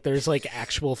flips. There's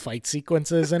actual fight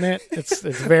sequences in it. It's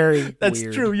very That's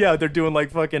weird. true. Yeah, they're doing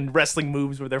fucking wrestling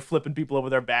moves where they're flipping people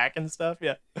over their back and stuff.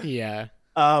 Yeah. Yeah.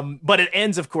 But it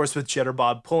ends, of course, with Cheddar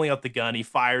Bob pulling out the gun. He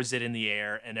fires it in the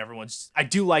air, and I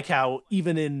do like how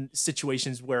even in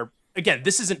situations where, again,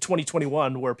 this isn't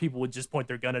 2021 where people would just point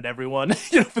their gun at everyone,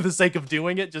 for the sake of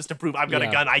doing it, just to prove I've got a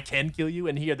gun, I can kill you.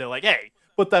 And here they're like, hey,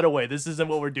 put that away. This isn't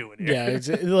what we're doing here. Yeah, it's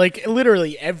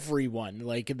literally everyone,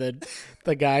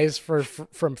 the guys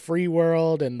from Free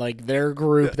World and their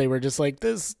group, they were just like,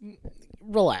 this,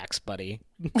 relax, buddy.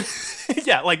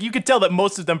 Yeah, you could tell that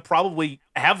most of them probably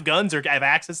have guns or have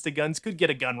access to guns, could get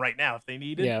a gun right now if they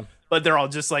needed. Yeah. But they're all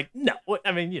just like, no.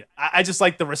 I mean, I just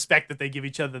like the respect that they give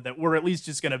each other, that we're at least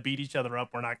just going to beat each other up.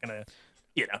 We're not going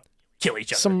to, kill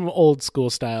each other. Some old school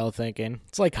style thinking.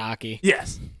 It's like hockey.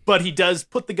 Yes. But he does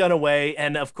put the gun away.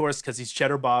 And of course, because he's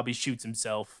Cheddar Bob, he shoots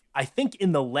himself. I think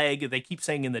in the leg. They keep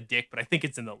saying in the dick, but I think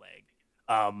it's in the leg.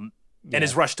 And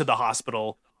is rushed to the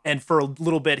hospital. And for a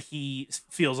little bit, he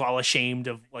feels all ashamed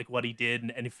of what he did,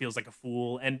 and he feels like a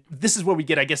fool. And this is where we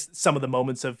get, I guess, some of the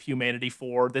moments of humanity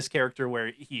for this character,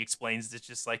 where he explains it's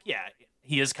just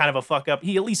he is kind of a fuck up.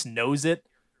 He at least knows it,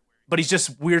 but he's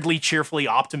just weirdly, cheerfully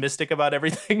optimistic about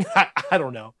everything. I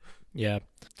don't know. Yeah,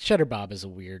 Cheddar Bob is a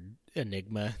weird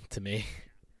enigma to me.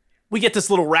 We get this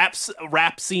little rap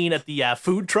scene at the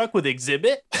food truck with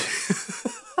Exhibit.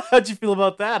 How'd you feel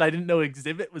about that? I didn't know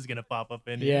Exhibit was going to pop up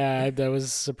in here. Yeah, that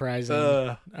was surprising.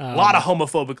 A lot of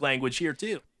homophobic language here,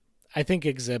 too. I think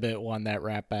Exhibit won that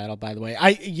rap battle, by the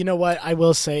way. You know what? I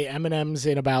will say Eminem's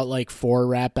in about 4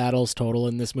 rap battles total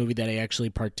in this movie that he actually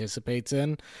participates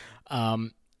in.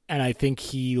 And I think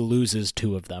he loses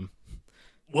 2 of them.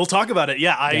 We'll talk about it.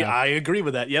 Yeah, I agree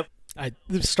with that. Yep.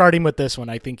 Starting with this one,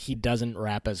 I think he doesn't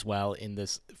rap as well in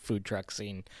this food truck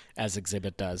scene as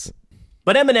Exhibit does.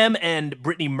 But Eminem and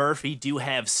Brittany Murphy do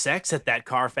have sex at that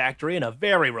car factory in a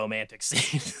very romantic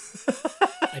scene.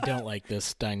 I don't like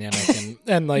this dynamic,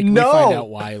 and we find out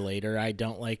why later. I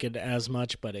don't like it as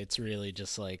much, but it's really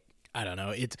just I don't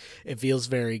know. It feels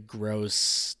very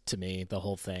gross to me, the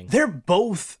whole thing. They're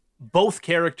both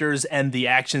characters, and the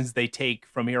actions they take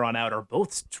from here on out are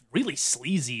both really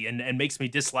sleazy and makes me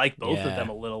dislike both of them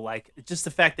a little. Just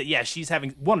the fact that, she's having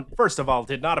one, first of all,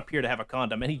 did not appear to have a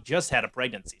condom, and he just had a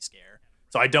pregnancy scare.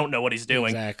 So I don't know what he's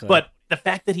doing. Exactly. But the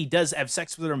fact that he does have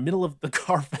sex with her in the middle of the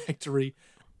car factory,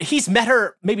 he's met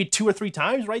her maybe 2 or 3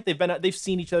 times, right? They've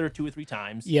seen each other 2 or 3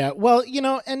 times. Yeah, well,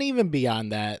 and even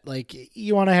beyond that,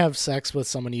 you want to have sex with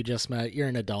someone you just met, you're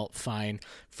an adult, fine.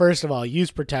 First of all,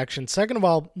 use protection. Second of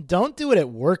all, don't do it at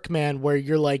work, man, where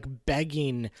you're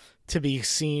begging to be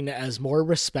seen as more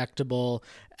respectable,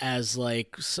 as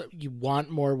so you want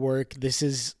more work. This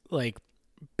is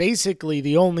basically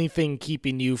the only thing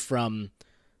keeping you from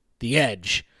the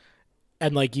edge,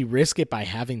 and you risk it by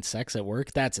having sex at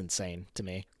work. That's insane to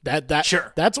me.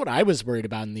 Sure. That's what I was worried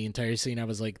about in the entire scene. I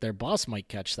was like, their boss might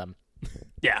catch them.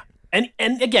 Yeah. And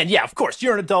again, yeah, of course,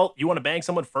 you're an adult. You want to bang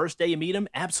someone first day you meet him?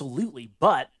 Absolutely.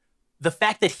 But the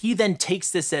fact that he then takes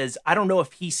this as, I don't know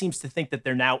if he seems to think that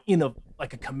they're now in a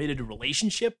committed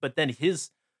relationship, but then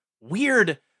his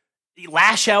weird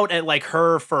lash out at like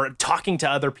her for talking to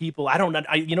other people. I don't know.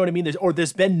 You know what I mean?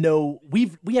 There's been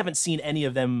we haven't seen any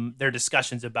of their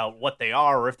discussions about what they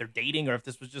are or if they're dating or if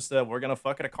this was just we're going to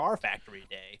fuck at a car factory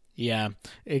day. Yeah,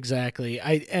 exactly.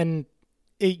 One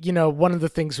of the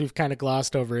things we've kind of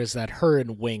glossed over is that her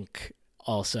and Wink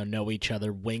also know each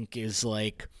other. Wink is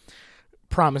like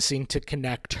promising to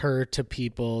connect her to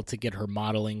people to get her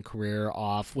modeling career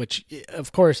off, which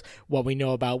of course what we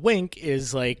know about Wink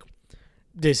is like,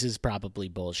 this is probably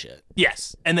bullshit.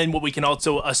 Yes. And then what we can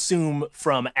also assume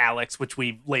from Alex, which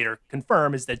we later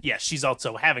confirm, is that, yes, she's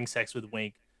also having sex with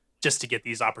Wink just to get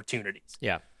these opportunities.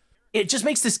 Yeah. It just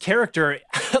makes this character,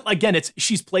 again,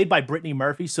 she's played by Brittany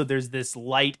Murphy, so there's this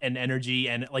light and energy,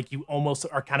 and like you almost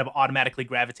are kind of automatically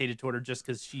gravitated toward her just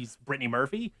because she's Brittany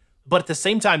Murphy. But at the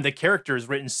same time, the character is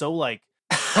written so like,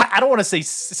 I don't want to say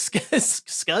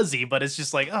scuzzy, but it's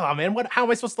just like, oh man, how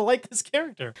am I supposed to like this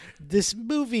character? This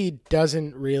movie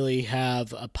doesn't really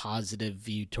have a positive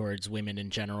view towards women in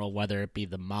general, whether it be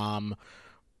the mom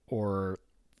or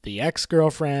the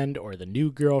ex-girlfriend or the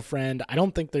new girlfriend. I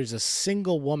don't think there's a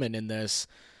single woman in this,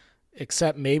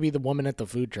 except maybe the woman at the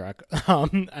food truck.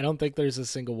 I don't think there's a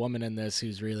single woman in this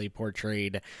who's really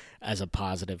portrayed as a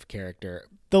positive character.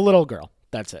 The little girl,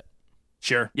 that's it.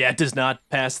 Sure. Yeah, it does not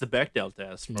pass the Bechdel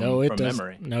test from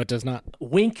memory. No, it does not.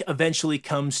 Wink eventually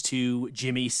comes to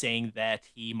Jimmy saying that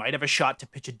he might have a shot to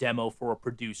pitch a demo for a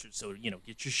producer. So,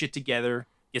 get your shit together,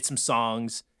 get some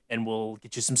songs, and we'll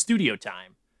get you some studio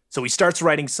time. So he starts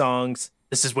writing songs.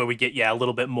 This is where we get, a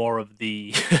little bit more of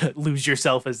the lose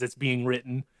yourself as it's being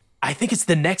written. I think it's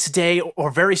the next day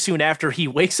or very soon after he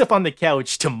wakes up on the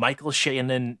couch to Michael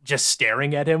Shannon just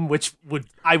staring at him, which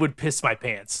I would piss my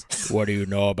pants. What do you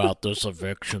know about this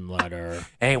eviction letter?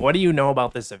 Hey, what do you know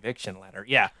about this eviction letter?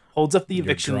 Yeah, holds up the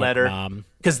eviction letter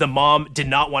because the mom did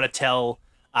not want to tell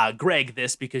Greg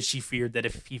this because she feared that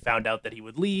if he found out that he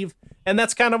would leave, and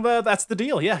that's kind of that's the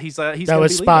deal. Yeah, he's that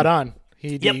was spot on.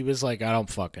 He was like, I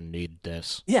don't fucking need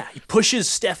this. Yeah, he pushes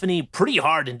Stephanie pretty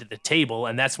hard into the table,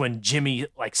 and that's when Jimmy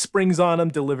like springs on him,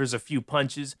 delivers a few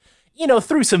punches.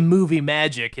 Through some movie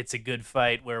magic, it's a good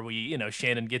fight where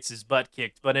Shannon gets his butt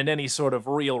kicked, but in any sort of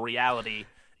real reality,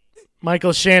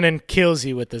 Michael Shannon kills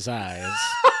you with his eyes.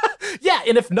 Yeah,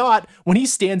 and if not, when he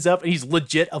stands up and he's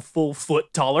legit a full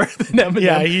foot taller than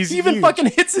Eminem, he even huge. Fucking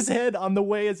hits his head on the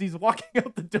way as he's walking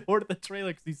out the door to the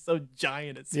trailer because he's so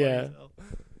giant. It's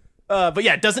but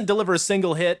yeah, doesn't deliver a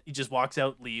single hit. He just walks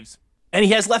out, leaves. And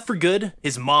he has left for good.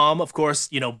 His mom, of course,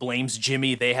 blames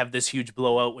Jimmy. They have this huge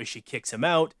blowout where she kicks him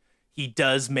out. He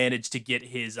does manage to get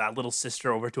his little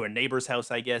sister over to a neighbor's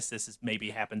house, I guess. This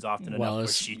maybe happens often enough where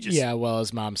she just... Yeah,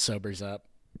 his mom sobers up.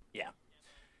 Yeah.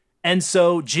 And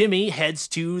so Jimmy heads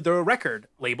to the record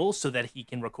label so that he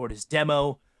can record his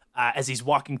demo. As he's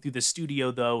walking through the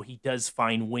studio, though, he does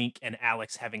find Wink and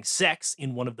Alex having sex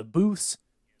in one of the booths.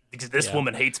 Because this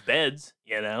woman hates beds,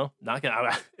 not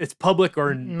gonna. It's public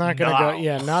or not gonna go.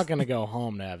 Yeah, not gonna go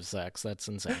home to have sex. That's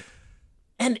insane.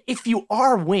 And if you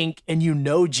are Wink and you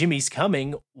know Jimmy's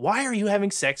coming, why are you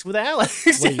having sex with Alex?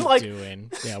 What are you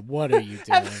doing? Yeah, what are you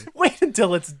doing? Wait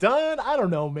until it's done. I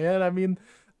don't know, man. I mean,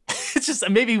 it's just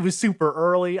maybe it was super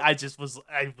early. I was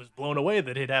blown away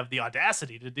that he'd have the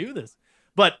audacity to do this.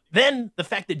 But then the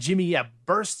fact that Jimmy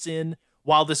bursts in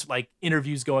while this like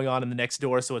interview's going on in the next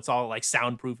door, so it's all like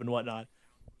soundproof and whatnot.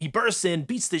 He bursts in,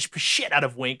 beats the shit out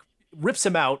of Wink, rips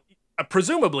him out,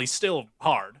 presumably still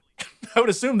hard. I would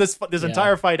assume this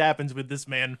entire fight happens with this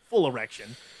man full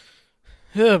erection.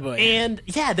 Oh boy. And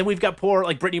then we've got poor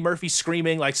like Brittany Murphy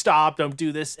screaming like, "Stop! Don't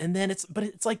do this!" And then it's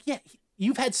like,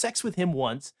 you've had sex with him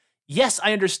once. Yes,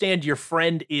 I understand your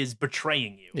friend is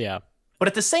betraying you. Yeah. But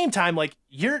at the same time, like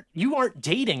you aren't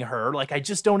dating her. Like I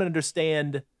just don't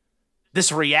understand this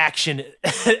reaction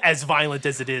as violent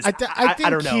as it is. I think I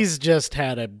don't know. He's just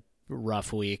had a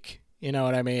rough week. You know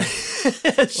what I mean? Sure,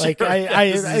 like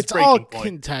it's all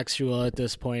contextual at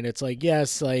this point. It's like,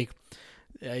 yes,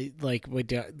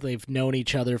 they've known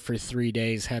each other for 3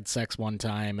 days, had sex one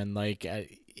time, and like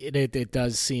it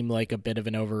does seem like a bit of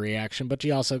an overreaction. But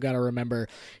you also got to remember,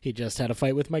 he just had a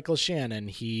fight with Michael Shannon.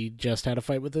 He just had a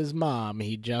fight with his mom.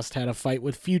 He just had a fight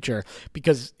with Future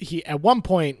because at one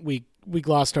point we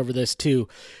glossed over this too.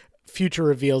 Future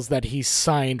reveals that he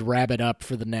signed Rabbit up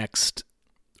for the next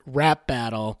rap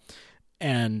battle,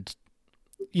 and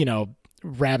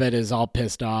Rabbit is all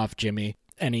pissed off, Jimmy,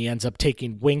 and he ends up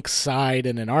taking Wink's side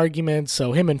in an argument.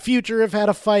 So him and Future have had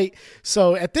a fight.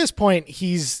 So at this point,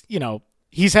 he's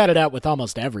had it out with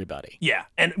almost everybody. Yeah,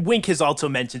 and Wink has also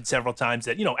mentioned several times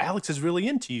that Alex is really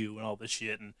into you and all this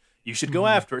shit, and You should go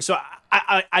after her. So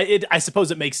I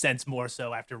suppose it makes sense more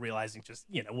so after realizing just,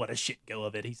 what a shit go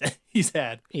of it he's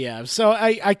had. Yeah, so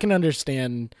I can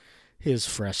understand his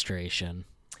frustration.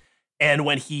 And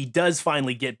when he does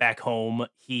finally get back home,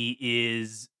 he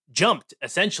is jumped,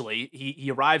 essentially. He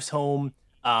arrives home.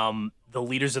 The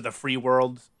leaders of the free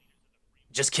world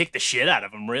just kick the shit out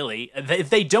of him, really. If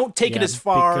they don't take it as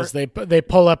far... Because they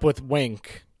pull up with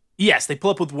Wink. Yes, they pull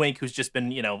up with Wink, who's just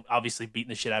been, obviously beating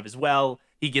the shit out of as well.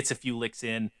 He gets a few licks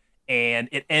in, and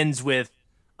it ends with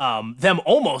them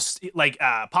almost, like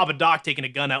Papa Doc taking a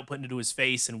gun out, putting it to his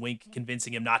face, and Wink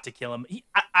convincing him not to kill him.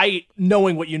 I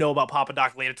knowing what you know about Papa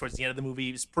Doc later towards the end of the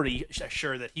movie, is pretty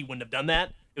sure that he wouldn't have done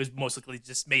that. It was mostly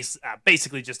just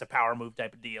basically just a power move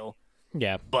type of deal.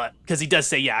 Yeah. But because he does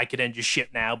say, yeah, I could end your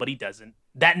shit now, but he doesn't.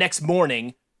 That next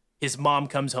morning, his mom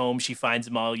comes home. She finds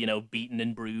him all, beaten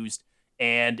and bruised.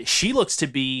 And she looks to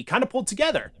be kind of pulled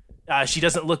together. She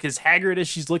doesn't look as haggard as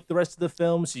she's looked the rest of the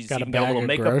film. She's got even got a little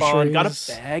makeup on. Got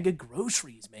a bag of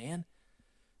groceries, man.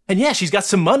 And yeah, she's got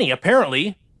some money.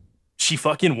 Apparently, she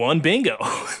fucking won bingo.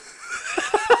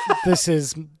 This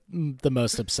is the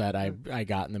most upset I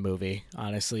got in the movie,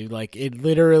 honestly. Like, it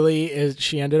literally is.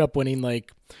 She ended up winning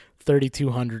like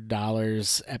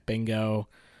 $3,200 at bingo.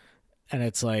 And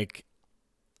it's like,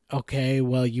 okay,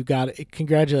 well,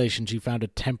 congratulations, you found a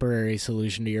temporary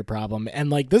solution to your problem. And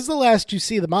like, this is the last you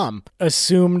see the mom.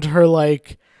 Assumed her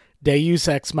like Deus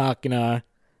Ex Machina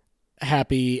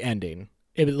happy ending.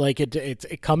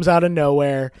 It comes out of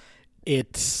nowhere.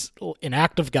 It's an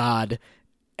act of God.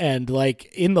 And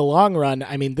like, in the long run,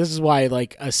 I mean, this is why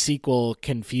like a sequel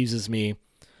confuses me,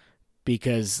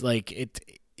 because like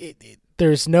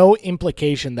there's no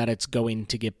implication that it's going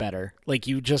to get better. Like,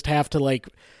 you just have to like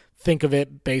think of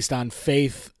it based on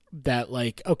faith that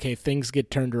like, okay, things get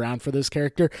turned around for this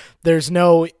character. There's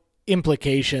no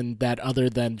implication that other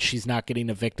than she's not getting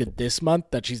evicted this month,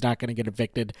 that she's not going to get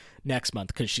evicted next month,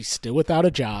 because she's still without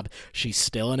a job. She's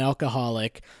still an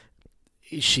alcoholic.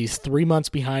 She's 3 months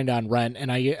behind on rent.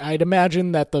 And I'd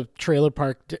imagine that the trailer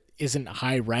park isn't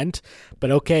high rent, but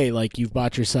okay, like, you've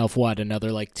bought yourself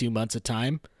another like 2 months of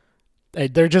time.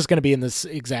 They're just going to be in this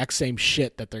exact same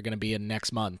shit that they're going to be in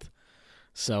next month.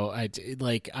 So I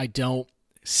don't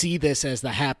see this as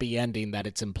the happy ending that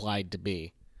it's implied to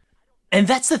be. And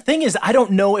that's the thing, is I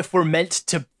don't know if we're meant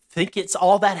to think it's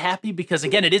all that happy, because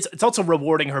again, it's also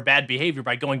rewarding her bad behavior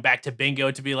by going back to bingo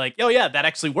to be like, oh yeah, that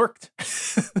actually worked.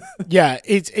 Yeah,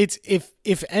 it's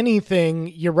if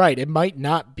anything, you're right. It might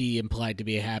not be implied to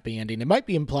be a happy ending. It might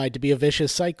be implied to be a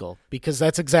vicious cycle, because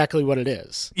that's exactly what it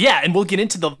is. Yeah, and we'll get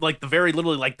into the very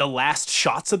literally like the last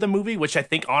shots of the movie, which I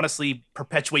think honestly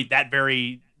perpetuate that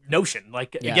very notion.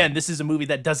 Like, yeah. Again, this is a movie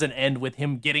that doesn't end with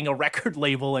him getting a record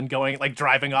label and going like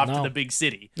driving off to the big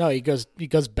city. No, he goes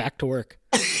back to work.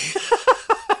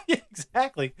 Yeah,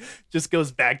 exactly. Just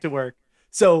goes back to work.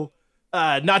 So,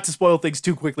 not to spoil things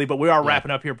too quickly, but we are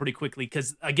wrapping up here pretty quickly,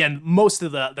 because again, most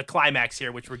of the climax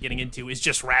here, which we're getting into, is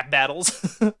just rap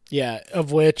battles. Yeah,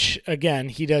 of which again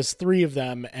he does 3 of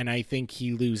them, and I think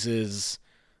he loses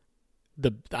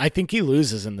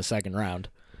in the second round.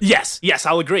 Yes,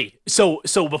 I'll agree. So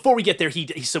before we get there, he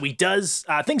does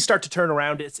things start to turn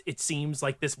around. It seems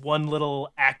like this one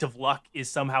little act of luck is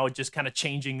somehow just kind of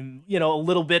changing, a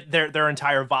little bit their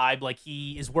entire vibe. Like,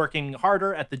 he is working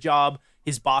harder at the job.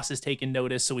 His boss has taken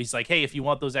notice, so he's like, hey, if you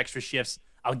want those extra shifts,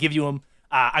 I'll give you them.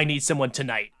 I need someone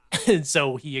tonight. And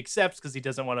so he accepts, because he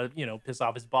doesn't want to, piss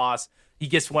off his boss. He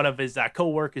gets one of his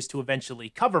coworkers to eventually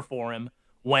cover for him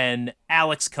when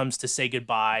Alex comes to say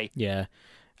goodbye. Yeah.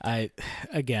 I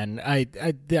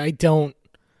don't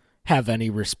have any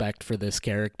respect for this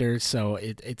character, so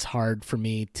it's hard for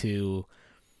me to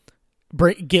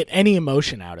get any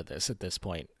emotion out of this at this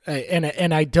point.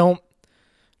 And I don't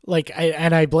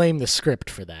I blame the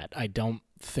script for that. I don't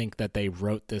think that they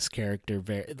wrote this character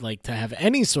to have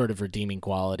any sort of redeeming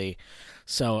quality.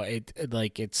 So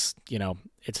it's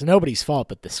nobody's fault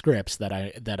but the scripts that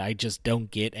I just don't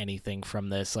get anything from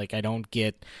this. Like, I don't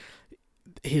get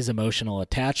his emotional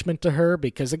attachment to her,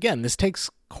 because again, this takes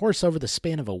course over the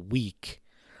span of a week.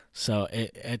 So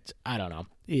I don't know.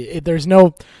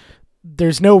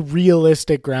 There's no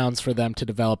realistic grounds for them to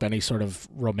develop any sort of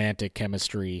romantic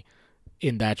chemistry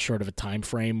in that short of a time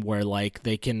frame, where like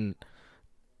they can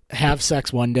have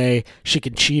sex one day, she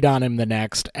can cheat on him the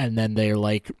next, and then they're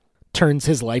like turns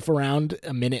his life around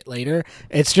a minute later.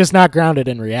 It's just not grounded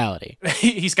in reality.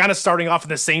 He's kind of starting off in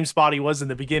the same spot he was in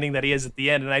the beginning that he is at the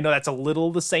end. And I know that's a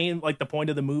little the same, like the point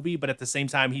of the movie, but at the same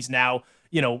time, he's now,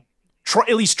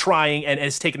 at least trying and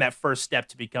has taken that first step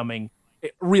to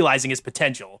realizing his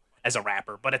potential as a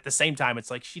rapper. But at the same time,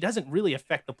 it's like, she doesn't really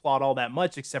affect the plot all that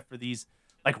much, except for these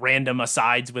like random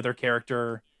asides with her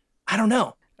character. I don't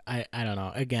know. I don't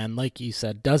know. Again, like you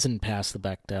said, doesn't pass the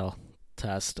Bechdel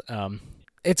test.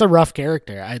 It's a rough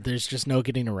character. There's just no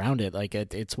getting around it. Like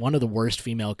it's one of the worst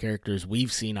female characters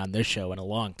we've seen on this show in a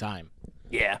long time.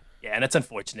 Yeah, and it's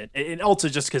unfortunate. And also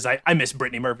just because I miss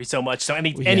Brittany Murphy so much. So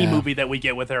any movie that we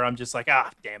get with her, I'm just like,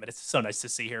 damn it, it's so nice to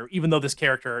see her. Even though this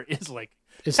character is like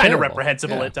kind of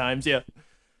reprehensible at times, yeah.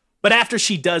 But after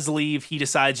she does leave, he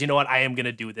decides, you know what, I am going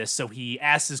to do this. So he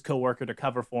asks his coworker to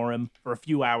cover for him for a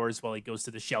few hours while he goes to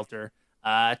the shelter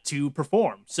to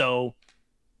perform. So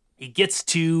he gets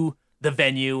to the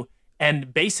venue,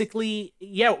 and basically,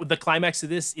 the climax of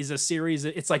this is a series.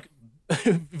 It's like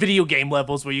video game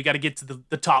levels where you got to get to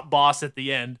the top boss at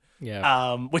the end,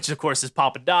 which of course is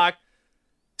Papa Doc.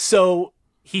 So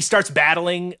he starts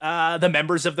battling the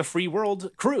members of the Free World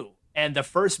crew, and the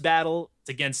first battle is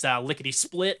against Lickety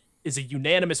Split. Is a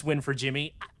unanimous win for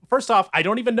Jimmy. First off, I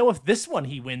don't even know if this one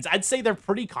he wins. I'd say they're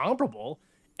pretty comparable,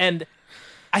 and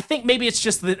I think maybe it's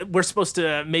just that we're supposed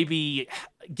to maybe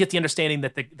get the understanding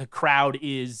that the crowd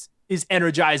is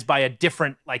energized by a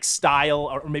different like style,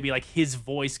 or maybe like his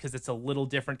voice, because it's a little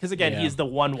different. Because again, he is the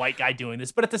one white guy doing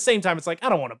this, but at the same time, it's like I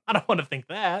don't want to think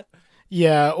that.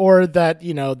 Yeah, or that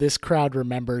this crowd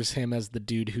remembers him as the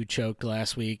dude who choked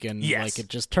last week, and like it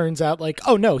just turns out like,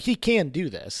 oh no, he can do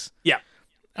this. Yeah.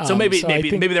 So maybe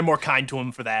they're more kind to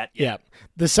him for that. Yeah.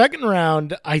 The second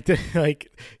round, I think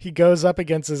like he goes up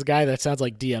against this guy that sounds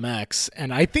like DMX,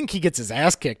 and I think he gets his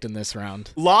ass kicked in this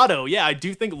round. Lotto, yeah, I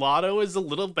do think Lotto is a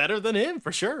little better than him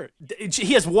for sure.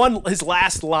 He has his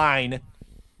last line,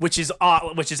 which is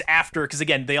after, because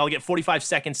again they all get 45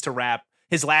 seconds to rap.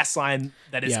 His last line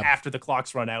that is after the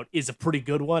clock's run out is a pretty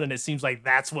good one, and it seems like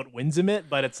that's what wins him it.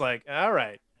 But it's like, all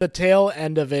right. The tail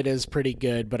end of it is pretty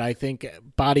good, but I think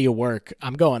body of work,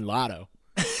 I'm going Lotto.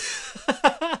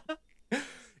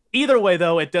 Either way,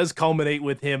 though, it does culminate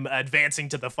with him advancing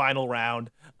to the final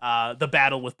round, the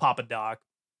battle with Papa Doc.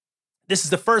 This is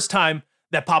the first time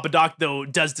that Papa Doc, though,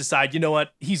 does decide, you know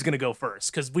what, he's going to go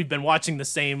first, because we've been watching the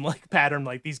same like pattern,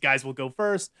 like these guys will go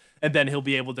first, and then he'll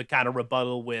be able to kind of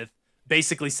rebuttal with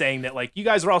basically saying that, like, you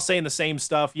guys are all saying the same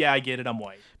stuff. Yeah, I get it. I'm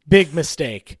white. Big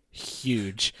mistake.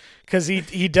 Huge. Because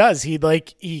he does.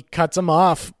 He cuts him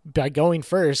off by going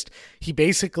first. He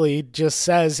basically just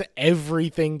says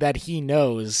everything that he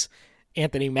knows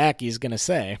Anthony Mackie is going to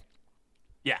say.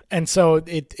 Yeah. And so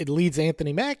it leads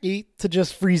Anthony Mackie to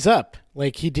just freeze up.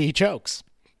 Like he chokes.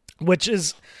 Which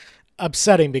is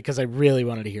upsetting because I really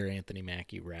wanted to hear Anthony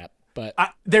Mackie rap. But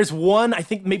there's one, I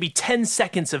think maybe 10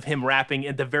 seconds of him rapping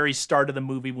at the very start of the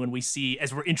movie when we see,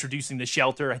 as we're introducing the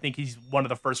shelter. I think he's one of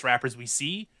the first rappers we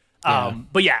see.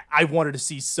 But yeah, I wanted to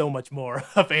see so much more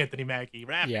of Anthony Mackie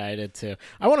rapping. Yeah, I did too.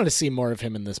 I wanted to see more of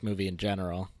him in this movie in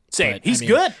general. Same. He's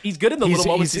good. He's good in the little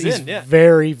moments he's in. Yeah.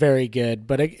 Very, very good.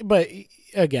 But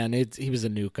again, he was a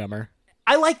newcomer.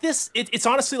 I like this. It's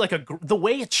honestly like the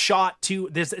way it's shot too.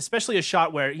 There's especially a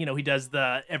shot where he does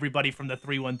the everybody from the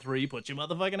 313 put your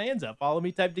motherfucking hands up, follow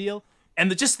me type deal, and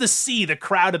the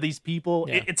crowd of these people.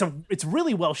 Yeah. It's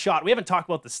really well shot. We haven't talked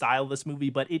about the style of this movie,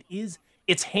 but it's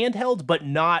handheld but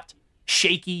not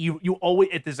shaky. You always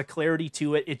there's a clarity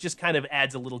to it. It just kind of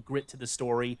adds a little grit to the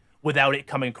story without it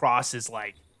coming across as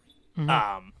like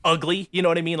ugly. You know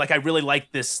what I mean? Like I really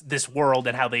like this world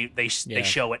and how they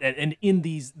show it. And in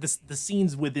the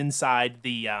scenes with inside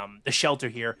the shelter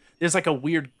here, there's like a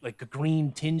weird like a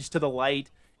green tinge to the light.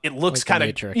 It looks kind of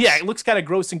it looks kind of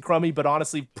gross and crummy, but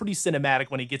honestly pretty cinematic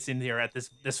when he gets in there at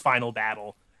this final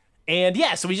battle. And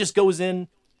yeah, so he just goes in,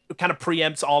 kind of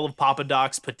preempts all of Papa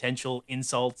Doc's potential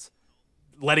insults,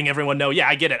 letting everyone know, yeah,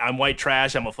 I get it. I'm white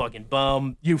trash. I'm a fucking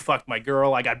bum. You fucked my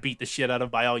girl. I got beat the shit out of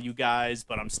by all you guys,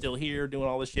 but I'm still here doing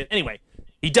all this shit. Anyway,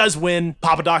 he does win.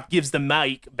 Papa Doc gives the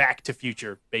mic back to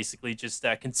Future, basically just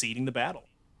conceding the battle.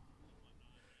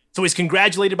 So he's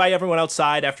congratulated by everyone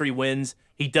outside after he wins.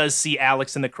 He does see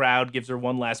Alex in the crowd, gives her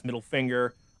one last middle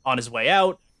finger on his way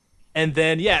out. And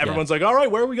then, everyone's like, all right,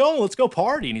 where are we going? Let's go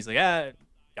party. And he's like,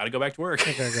 got to go back to work.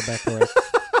 I got to go back to work.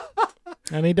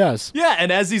 And he does. Yeah, and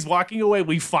as he's walking away,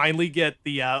 we finally get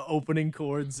the opening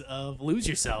chords of Lose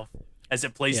Yourself as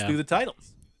it plays through the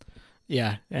titles.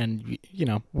 Yeah, and,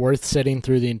 worth sitting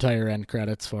through the entire end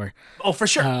credits for. Oh, for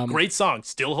sure. Great song.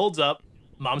 Still holds up.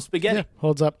 Mom Spaghetti. Yeah,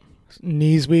 holds up.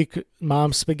 Knees weak,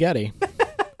 Mom Spaghetti.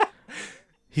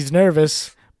 He's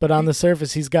nervous, but on the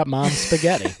surface, he's got Mom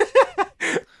Spaghetti.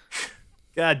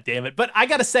 God damn it. But I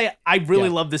got to say, I really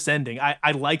love this ending.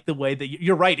 I like the way that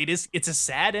you're right. It's a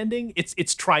sad ending.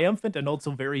 It's triumphant and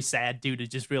also very sad, too, to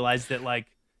just realize that, like,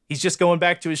 He's just going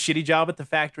back to his shitty job at the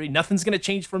factory. Nothing's going to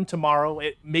change from tomorrow.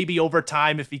 It maybe over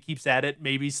time, if he keeps at it,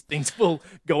 maybe things will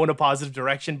go in a positive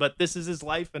direction. But this is his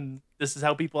life, and this is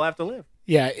how people have to live.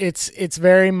 Yeah, it's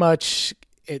very much.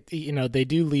 They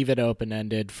do leave it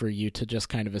open-ended for you to just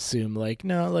kind of assume, like,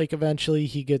 no, like eventually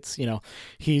he gets,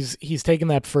 he's taken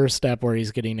that first step where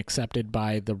he's getting accepted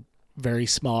by the very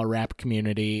small rap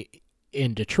community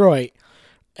in Detroit,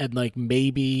 and like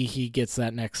maybe he gets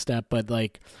that next step, but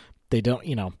like they don't,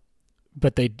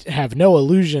 but they have no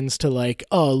illusions to like,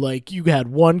 oh, like you had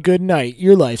one good night,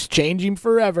 your life's changing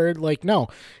forever. Like, no,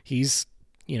 he's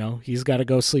got to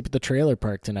go sleep at the trailer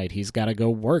park tonight. He's got to go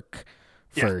work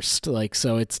first. Like,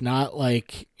 so it's not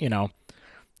like,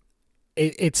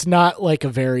 it's not like a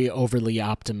very overly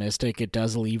optimistic. It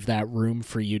does leave that room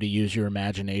for you to use your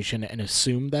imagination and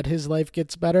assume that his life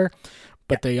gets better,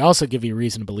 but they also give you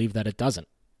reason to believe that it doesn't.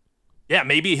 Yeah,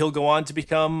 maybe he'll go on to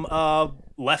become a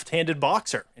left-handed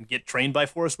boxer and get trained by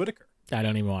Forrest Whitaker. I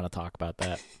don't even want to talk about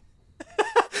that.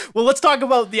 Well, let's talk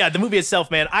about the movie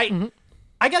itself, man. I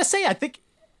gotta say, I think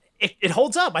it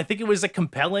holds up. I think it's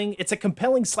a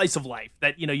compelling slice of life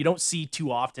that, you don't see too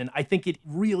often. I think it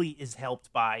really is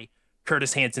helped by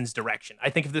Curtis Hanson's direction. I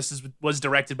think if this was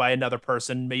directed by another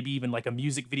person, maybe even like a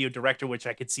music video director, which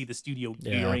I could see the studio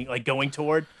going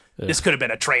toward, this could have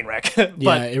been a train wreck. But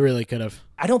yeah, it really could have.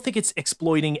 I don't think it's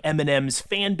exploiting Eminem's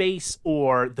fan base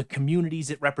or the communities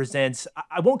it represents.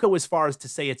 I won't go as far as to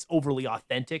say it's overly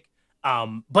authentic.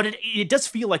 But it does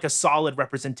feel like a solid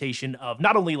representation of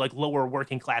not only like lower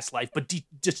working class life, but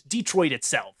just Detroit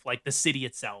itself, like the city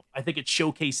itself. I think it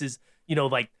showcases,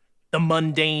 like the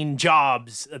mundane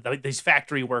jobs, these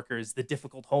factory workers, the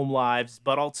difficult home lives,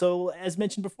 but also, as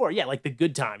mentioned before, like the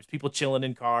good times, people chilling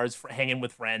in cars, hanging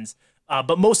with friends.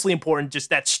 But mostly important, just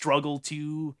that struggle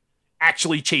to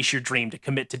actually chase your dream, to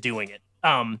commit to doing it.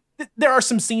 There are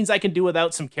some scenes I can do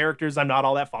without, some characters I'm not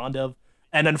all that fond of.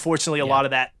 And unfortunately, a lot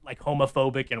of that like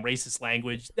homophobic and racist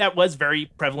language that was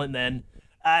very prevalent then.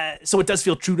 So it does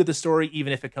feel true to the story,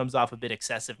 even if it comes off a bit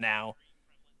excessive now.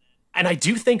 And I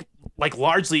do think, like,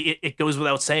 largely it goes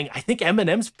without saying, I think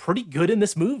Eminem's pretty good in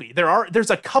this movie. There's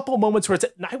a couple moments where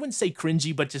I wouldn't say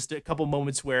cringy, but just a couple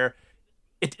moments where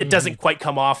it doesn't quite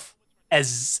come off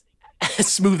as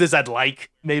smooth as I'd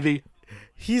like, maybe.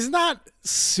 He's not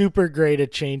super great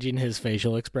at changing his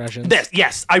facial expressions.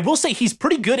 Yes, I will say he's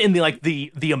pretty good in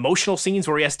the emotional scenes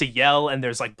where he has to yell and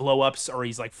there's like blow-ups or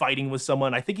he's like fighting with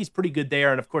someone. I think he's pretty good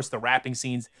there, and of course the rapping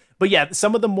scenes. But yeah,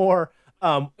 some of the more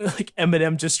like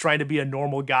Eminem just trying to be a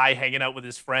normal guy hanging out with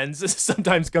his friends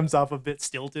sometimes comes off a bit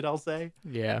stilted, I'll say.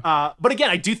 Yeah. But again,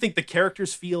 I do think the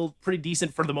characters feel pretty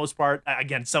decent for the most part.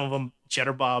 Again, some of them,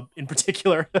 Cheddar Bob in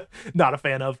particular, not a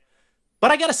fan of. But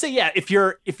I gotta say, yeah, if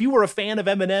you were a fan of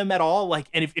Eminem at all, like,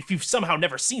 and if you've somehow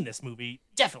never seen this movie,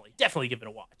 definitely give it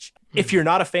a watch. Mm-hmm. If you're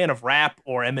not a fan of rap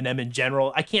or Eminem in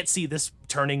general, I can't see this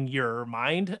turning your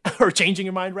mind or changing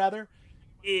your mind, rather.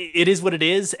 It is what it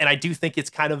is, and I do think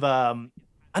it's kind of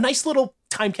a nice little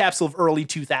time capsule of early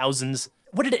 2000s.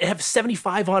 What did it have,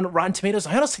 75 on Rotten Tomatoes?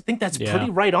 I honestly think that's pretty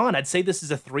right on. I'd say this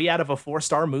is a 3 out of a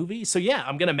 4-star movie. So yeah,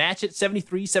 I'm gonna match it,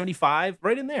 73, 75,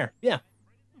 right in there. Yeah.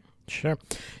 Sure.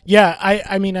 Yeah,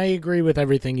 I mean, I agree with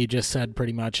everything you just said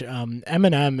pretty much.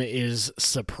 Eminem is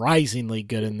surprisingly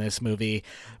good in this movie,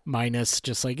 minus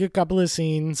just like a couple of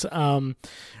scenes.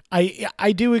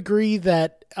 I do agree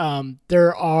that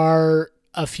there are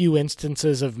a few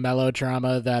instances of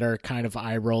melodrama that are kind of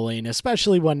eye-rolling,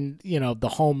 especially when, the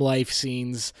home life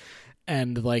scenes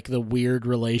and like the weird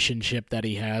relationship that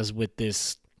he has with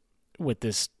this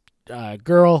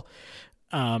girl.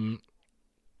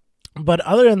 But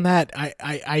other than that,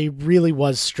 I really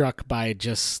was struck by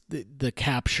just the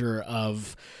capture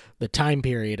of the time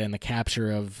period and the capture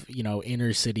of,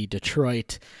 inner city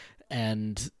Detroit,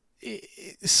 and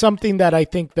something that I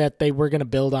think that they were going to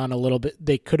build on a little bit.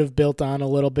 They could have built on a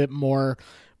little bit more,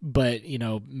 but,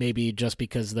 maybe just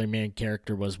because their main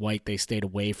character was white, they stayed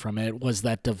away from it, was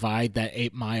that divide that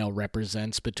 8 Mile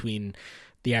represents between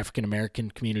the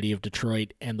African-American community of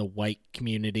Detroit and the white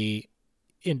community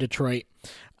in Detroit.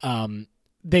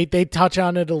 They touch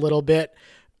on it a little bit,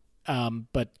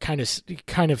 but kind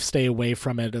of stay away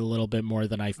from it a little bit more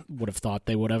than I would have thought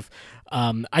they would have.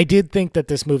 I did think that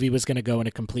this movie was going to go in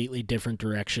a completely different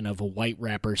direction of a white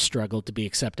rapper struggle to be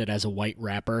accepted as a white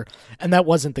rapper, and that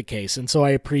wasn't the case. And so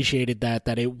I appreciated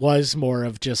that it was more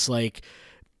of just like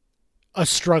a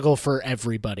struggle for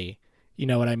everybody. You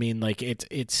know what I mean? Like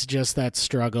it's just that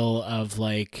struggle of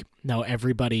like, no,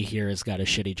 everybody here has got a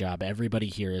shitty job. Everybody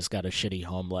here has got a shitty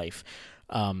home life.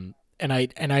 And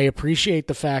I appreciate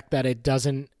the fact that it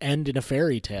doesn't end in a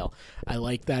fairy tale. I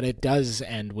like that it does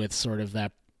end with sort of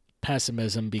that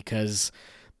pessimism, because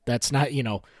that's not,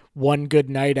 one good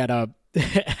night at a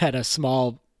at a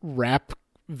small rap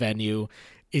venue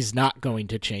is not going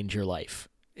to change your life.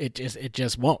 It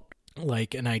just won't.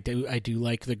 Like, and I do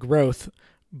like the growth,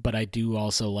 but I do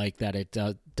also like that it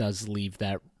does leave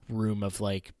that room of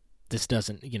like, this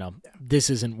doesn't, this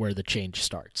isn't where the change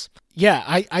starts. Yeah,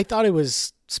 I thought it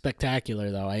was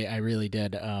spectacular, though. I really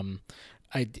did.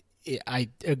 I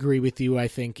agree with you. I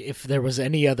think if there was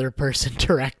any other person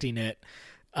directing it,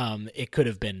 it could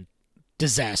have been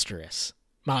disastrous,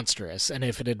 monstrous. And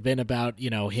if it had been about,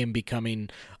 him becoming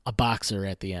a boxer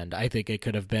at the end, I think it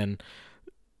could have been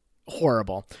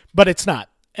horrible. But it's not,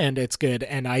 and it's good.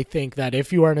 And I think that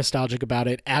if you are nostalgic about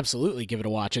it, absolutely give it a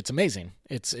watch. It's amazing.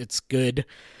 It's good.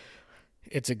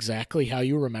 It's exactly how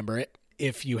you remember it.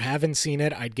 If you haven't seen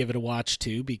it, I'd give it a watch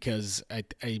too, because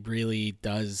it really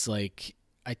does, like,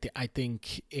 I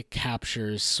think it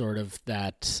captures sort of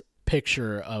that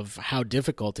picture of how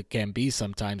difficult it can be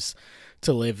sometimes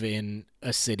to live in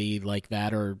a city like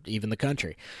that, or even the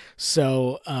country.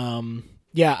 So,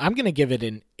 yeah, I'm going to give it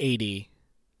an 80.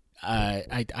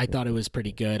 I thought it was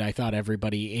pretty good. I thought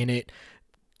everybody in it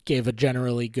gave a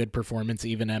generally good performance,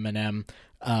 even Eminem.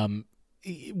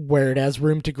 Where it has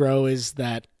room to grow is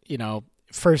that,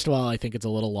 first of all, I think it's a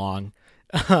little long.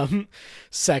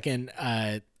 Second,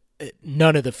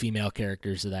 none of the female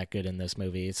characters are that good in this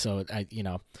movie. So,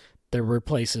 there were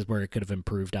places where it could have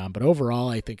improved on. But overall,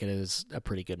 I think it is a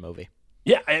pretty good movie.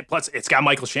 Yeah, plus it's got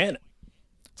Michael Shannon.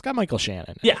 It's got Michael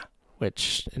Shannon. Yeah.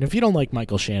 And if you don't like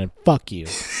Michael Shannon, fuck you.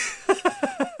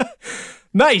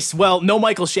 Nice. Well, no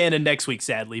Michael Shannon next week,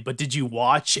 sadly. But did you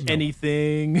watch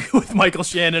anything with Michael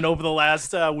Shannon over the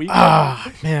last week?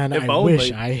 Man, I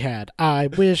wish I had. I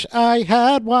wish I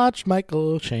had watched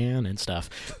Michael Shannon stuff.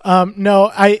 No,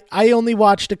 I only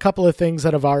watched a couple of things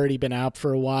that have already been out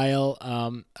for a while.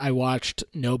 I watched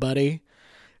Nobody.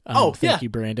 Thank you,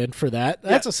 Brandon, for that.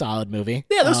 That's a solid movie.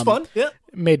 Yeah, that was fun. Yeah.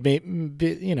 Made me,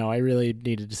 I really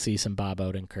needed to see some Bob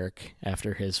Odenkirk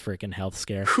after his freaking health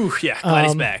scare. Whew, yeah, glad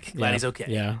he's back. Glad he's okay.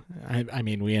 Yeah, I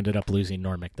mean, we ended up losing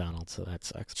Norm Macdonald, so that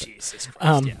sucks. But, Jesus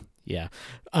Christ, yeah.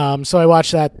 So I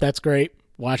watched that. That's great.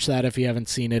 Watch that if you haven't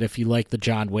seen it. If you like the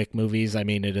John Wick movies, I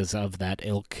mean, it is of that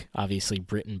ilk, obviously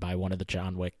written by one of the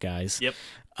John Wick guys. Yep.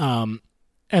 And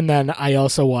then I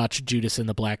also watched Judas and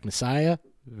the Black Messiah.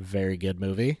 Very good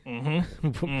movie. Mm-hmm.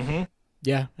 Mm-hmm.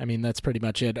 Yeah, I mean, that's pretty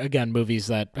much it. Again, movies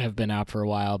that have been out for a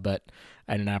while, but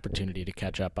I had an opportunity to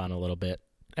catch up on a little bit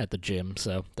at the gym,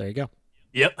 so there you go.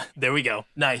 Yep, there we go.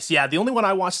 Nice. Yeah, the only one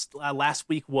I watched last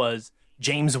week was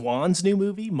James Wan's new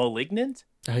movie, Malignant.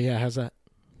 Oh, yeah, how's that?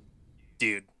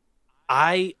 Dude,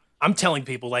 I'm telling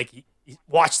people, like,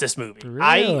 watch this movie.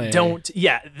 Really?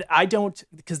 I don't,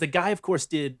 because the guy, of course,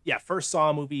 did, first Saw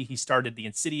a movie. He started the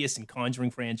Insidious and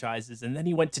Conjuring franchises, and then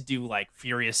he went to do, like,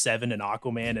 Furious 7 and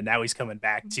Aquaman, and now he's coming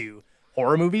back to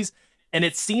horror movies. And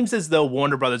it seems as though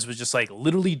Warner Brothers was just, like,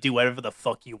 literally do whatever the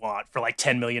fuck you want for, like,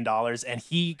 $10 million. And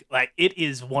he, like, it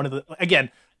is one of the, again,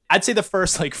 I'd say the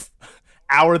first, like,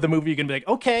 hour of the movie, you're gonna be like,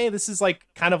 okay, this is like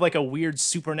kind of like a weird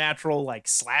supernatural like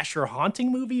slasher haunting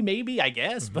movie, maybe, I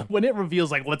guess. Mm-hmm. But when it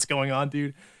reveals like what's going on,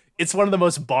 dude, it's one of the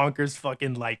most bonkers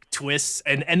fucking like twists,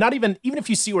 and not even if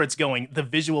you see where it's going, the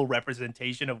visual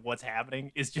representation of what's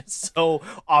happening is just so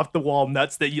off the wall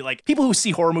nuts that you like people who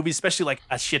see horror movies, especially like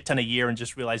a shit ton a year, and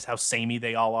just realize how samey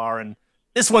they all are. And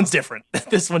this one's different.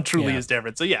 This one truly is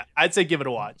different. So yeah, I'd say give it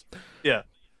a watch. Yeah,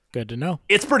 good to know.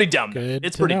 It's pretty dumb.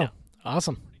 It's pretty dumb.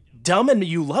 Awesome. Dumb and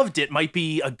you loved it might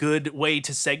be a good way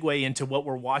to segue into what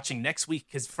we're watching next week,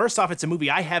 because first off, it's a movie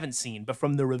I haven't seen, but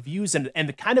from the reviews and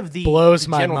the kind of the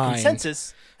general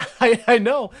consensus, I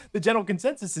know the general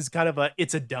consensus is kind of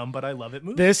it's a dumb but I love it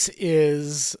movie. This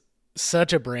is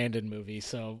such a Brandon movie.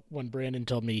 So when Brandon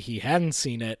told me he hadn't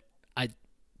seen it,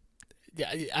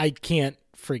 I can't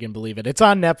friggin' believe it. It's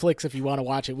on Netflix if you want to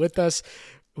watch it with us.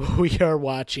 We are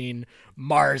watching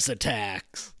Mars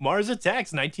Attacks. Mars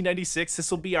Attacks, 1996.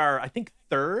 This will be our, I think,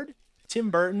 third Tim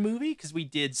Burton movie, because we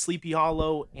did Sleepy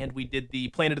Hollow and we did the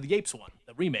Planet of the Apes one,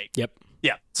 the remake. Yep.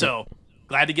 Yeah, so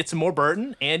glad to get some more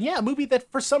Burton. And yeah, a movie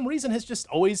that for some reason has just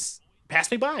always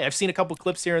passed me by. I've seen a couple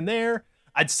clips here and there.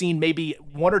 I'd seen maybe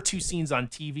one or two scenes on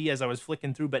TV as I was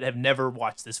flicking through, but have never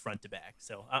watched this front to back.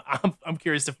 So I'm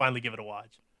curious to finally give it a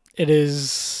watch. It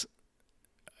is...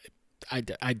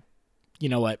 You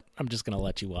know what? I'm just gonna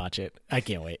let you watch it. I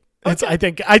can't wait. Okay.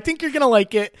 I think you're gonna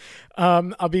like it.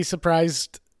 I'll be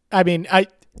surprised. I mean,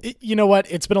 you know what?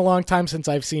 It's been a long time since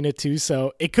I've seen it too,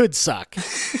 so it could suck.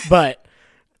 But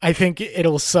I think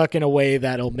it'll suck in a way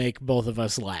that'll make both of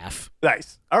us laugh.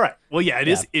 Nice. All right. Well, yeah,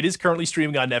 it is currently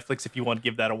streaming on Netflix if you want to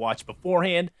give that a watch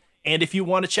beforehand. And if you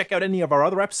want to check out any of our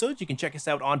other episodes, you can check us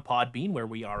out on Podbean, where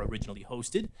we are originally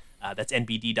hosted. That's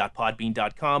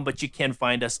nbd.podbean.com, but you can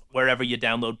find us wherever you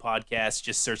download podcasts.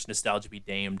 Just search Nostalgia Be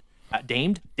Damned.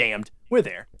 Damned. We're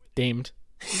there. Damed.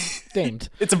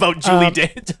 It's about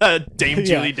Dame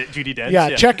Julie Judi Dench.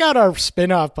 Yeah, check out our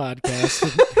spin-off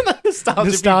podcast,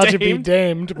 Nostalgia Be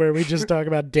Damned, where we just talk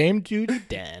about Dame Judi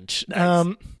Dench.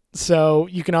 Nice. So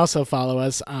you can also follow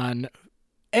us on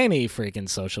any freaking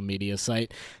social media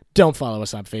site. Don't follow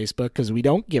us on Facebook because we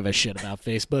don't give a shit about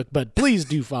Facebook, but please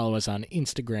do follow us on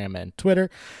Instagram and Twitter.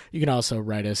 You can also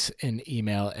write us an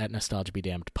email at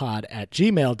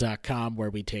nostalgiabedamnedpod@gmail.com, where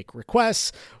we take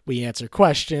requests, we answer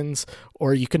questions,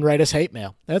 or you can write us hate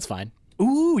mail. That's fine.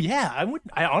 Ooh, yeah.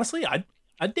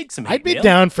 I'd dig some hate I'd be mail.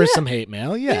 down for some hate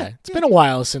mail. Yeah. It's been a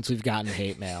while since we've gotten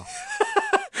hate mail.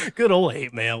 Good old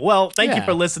hate mail. Well, thank you Yeah.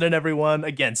 for listening, everyone.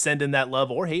 Again, send in that love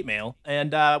or hate mail,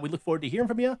 and we look forward to hearing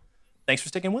from you. Thanks for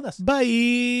sticking with us. Bye.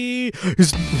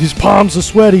 His palms are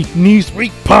sweaty. Knees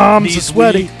weak. Palms are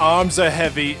sweaty. Weak, arms are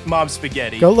heavy. Mom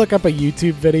spaghetti. Go look up a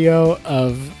YouTube video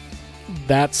of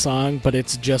that song, but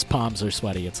it's just palms are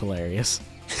sweaty. It's hilarious.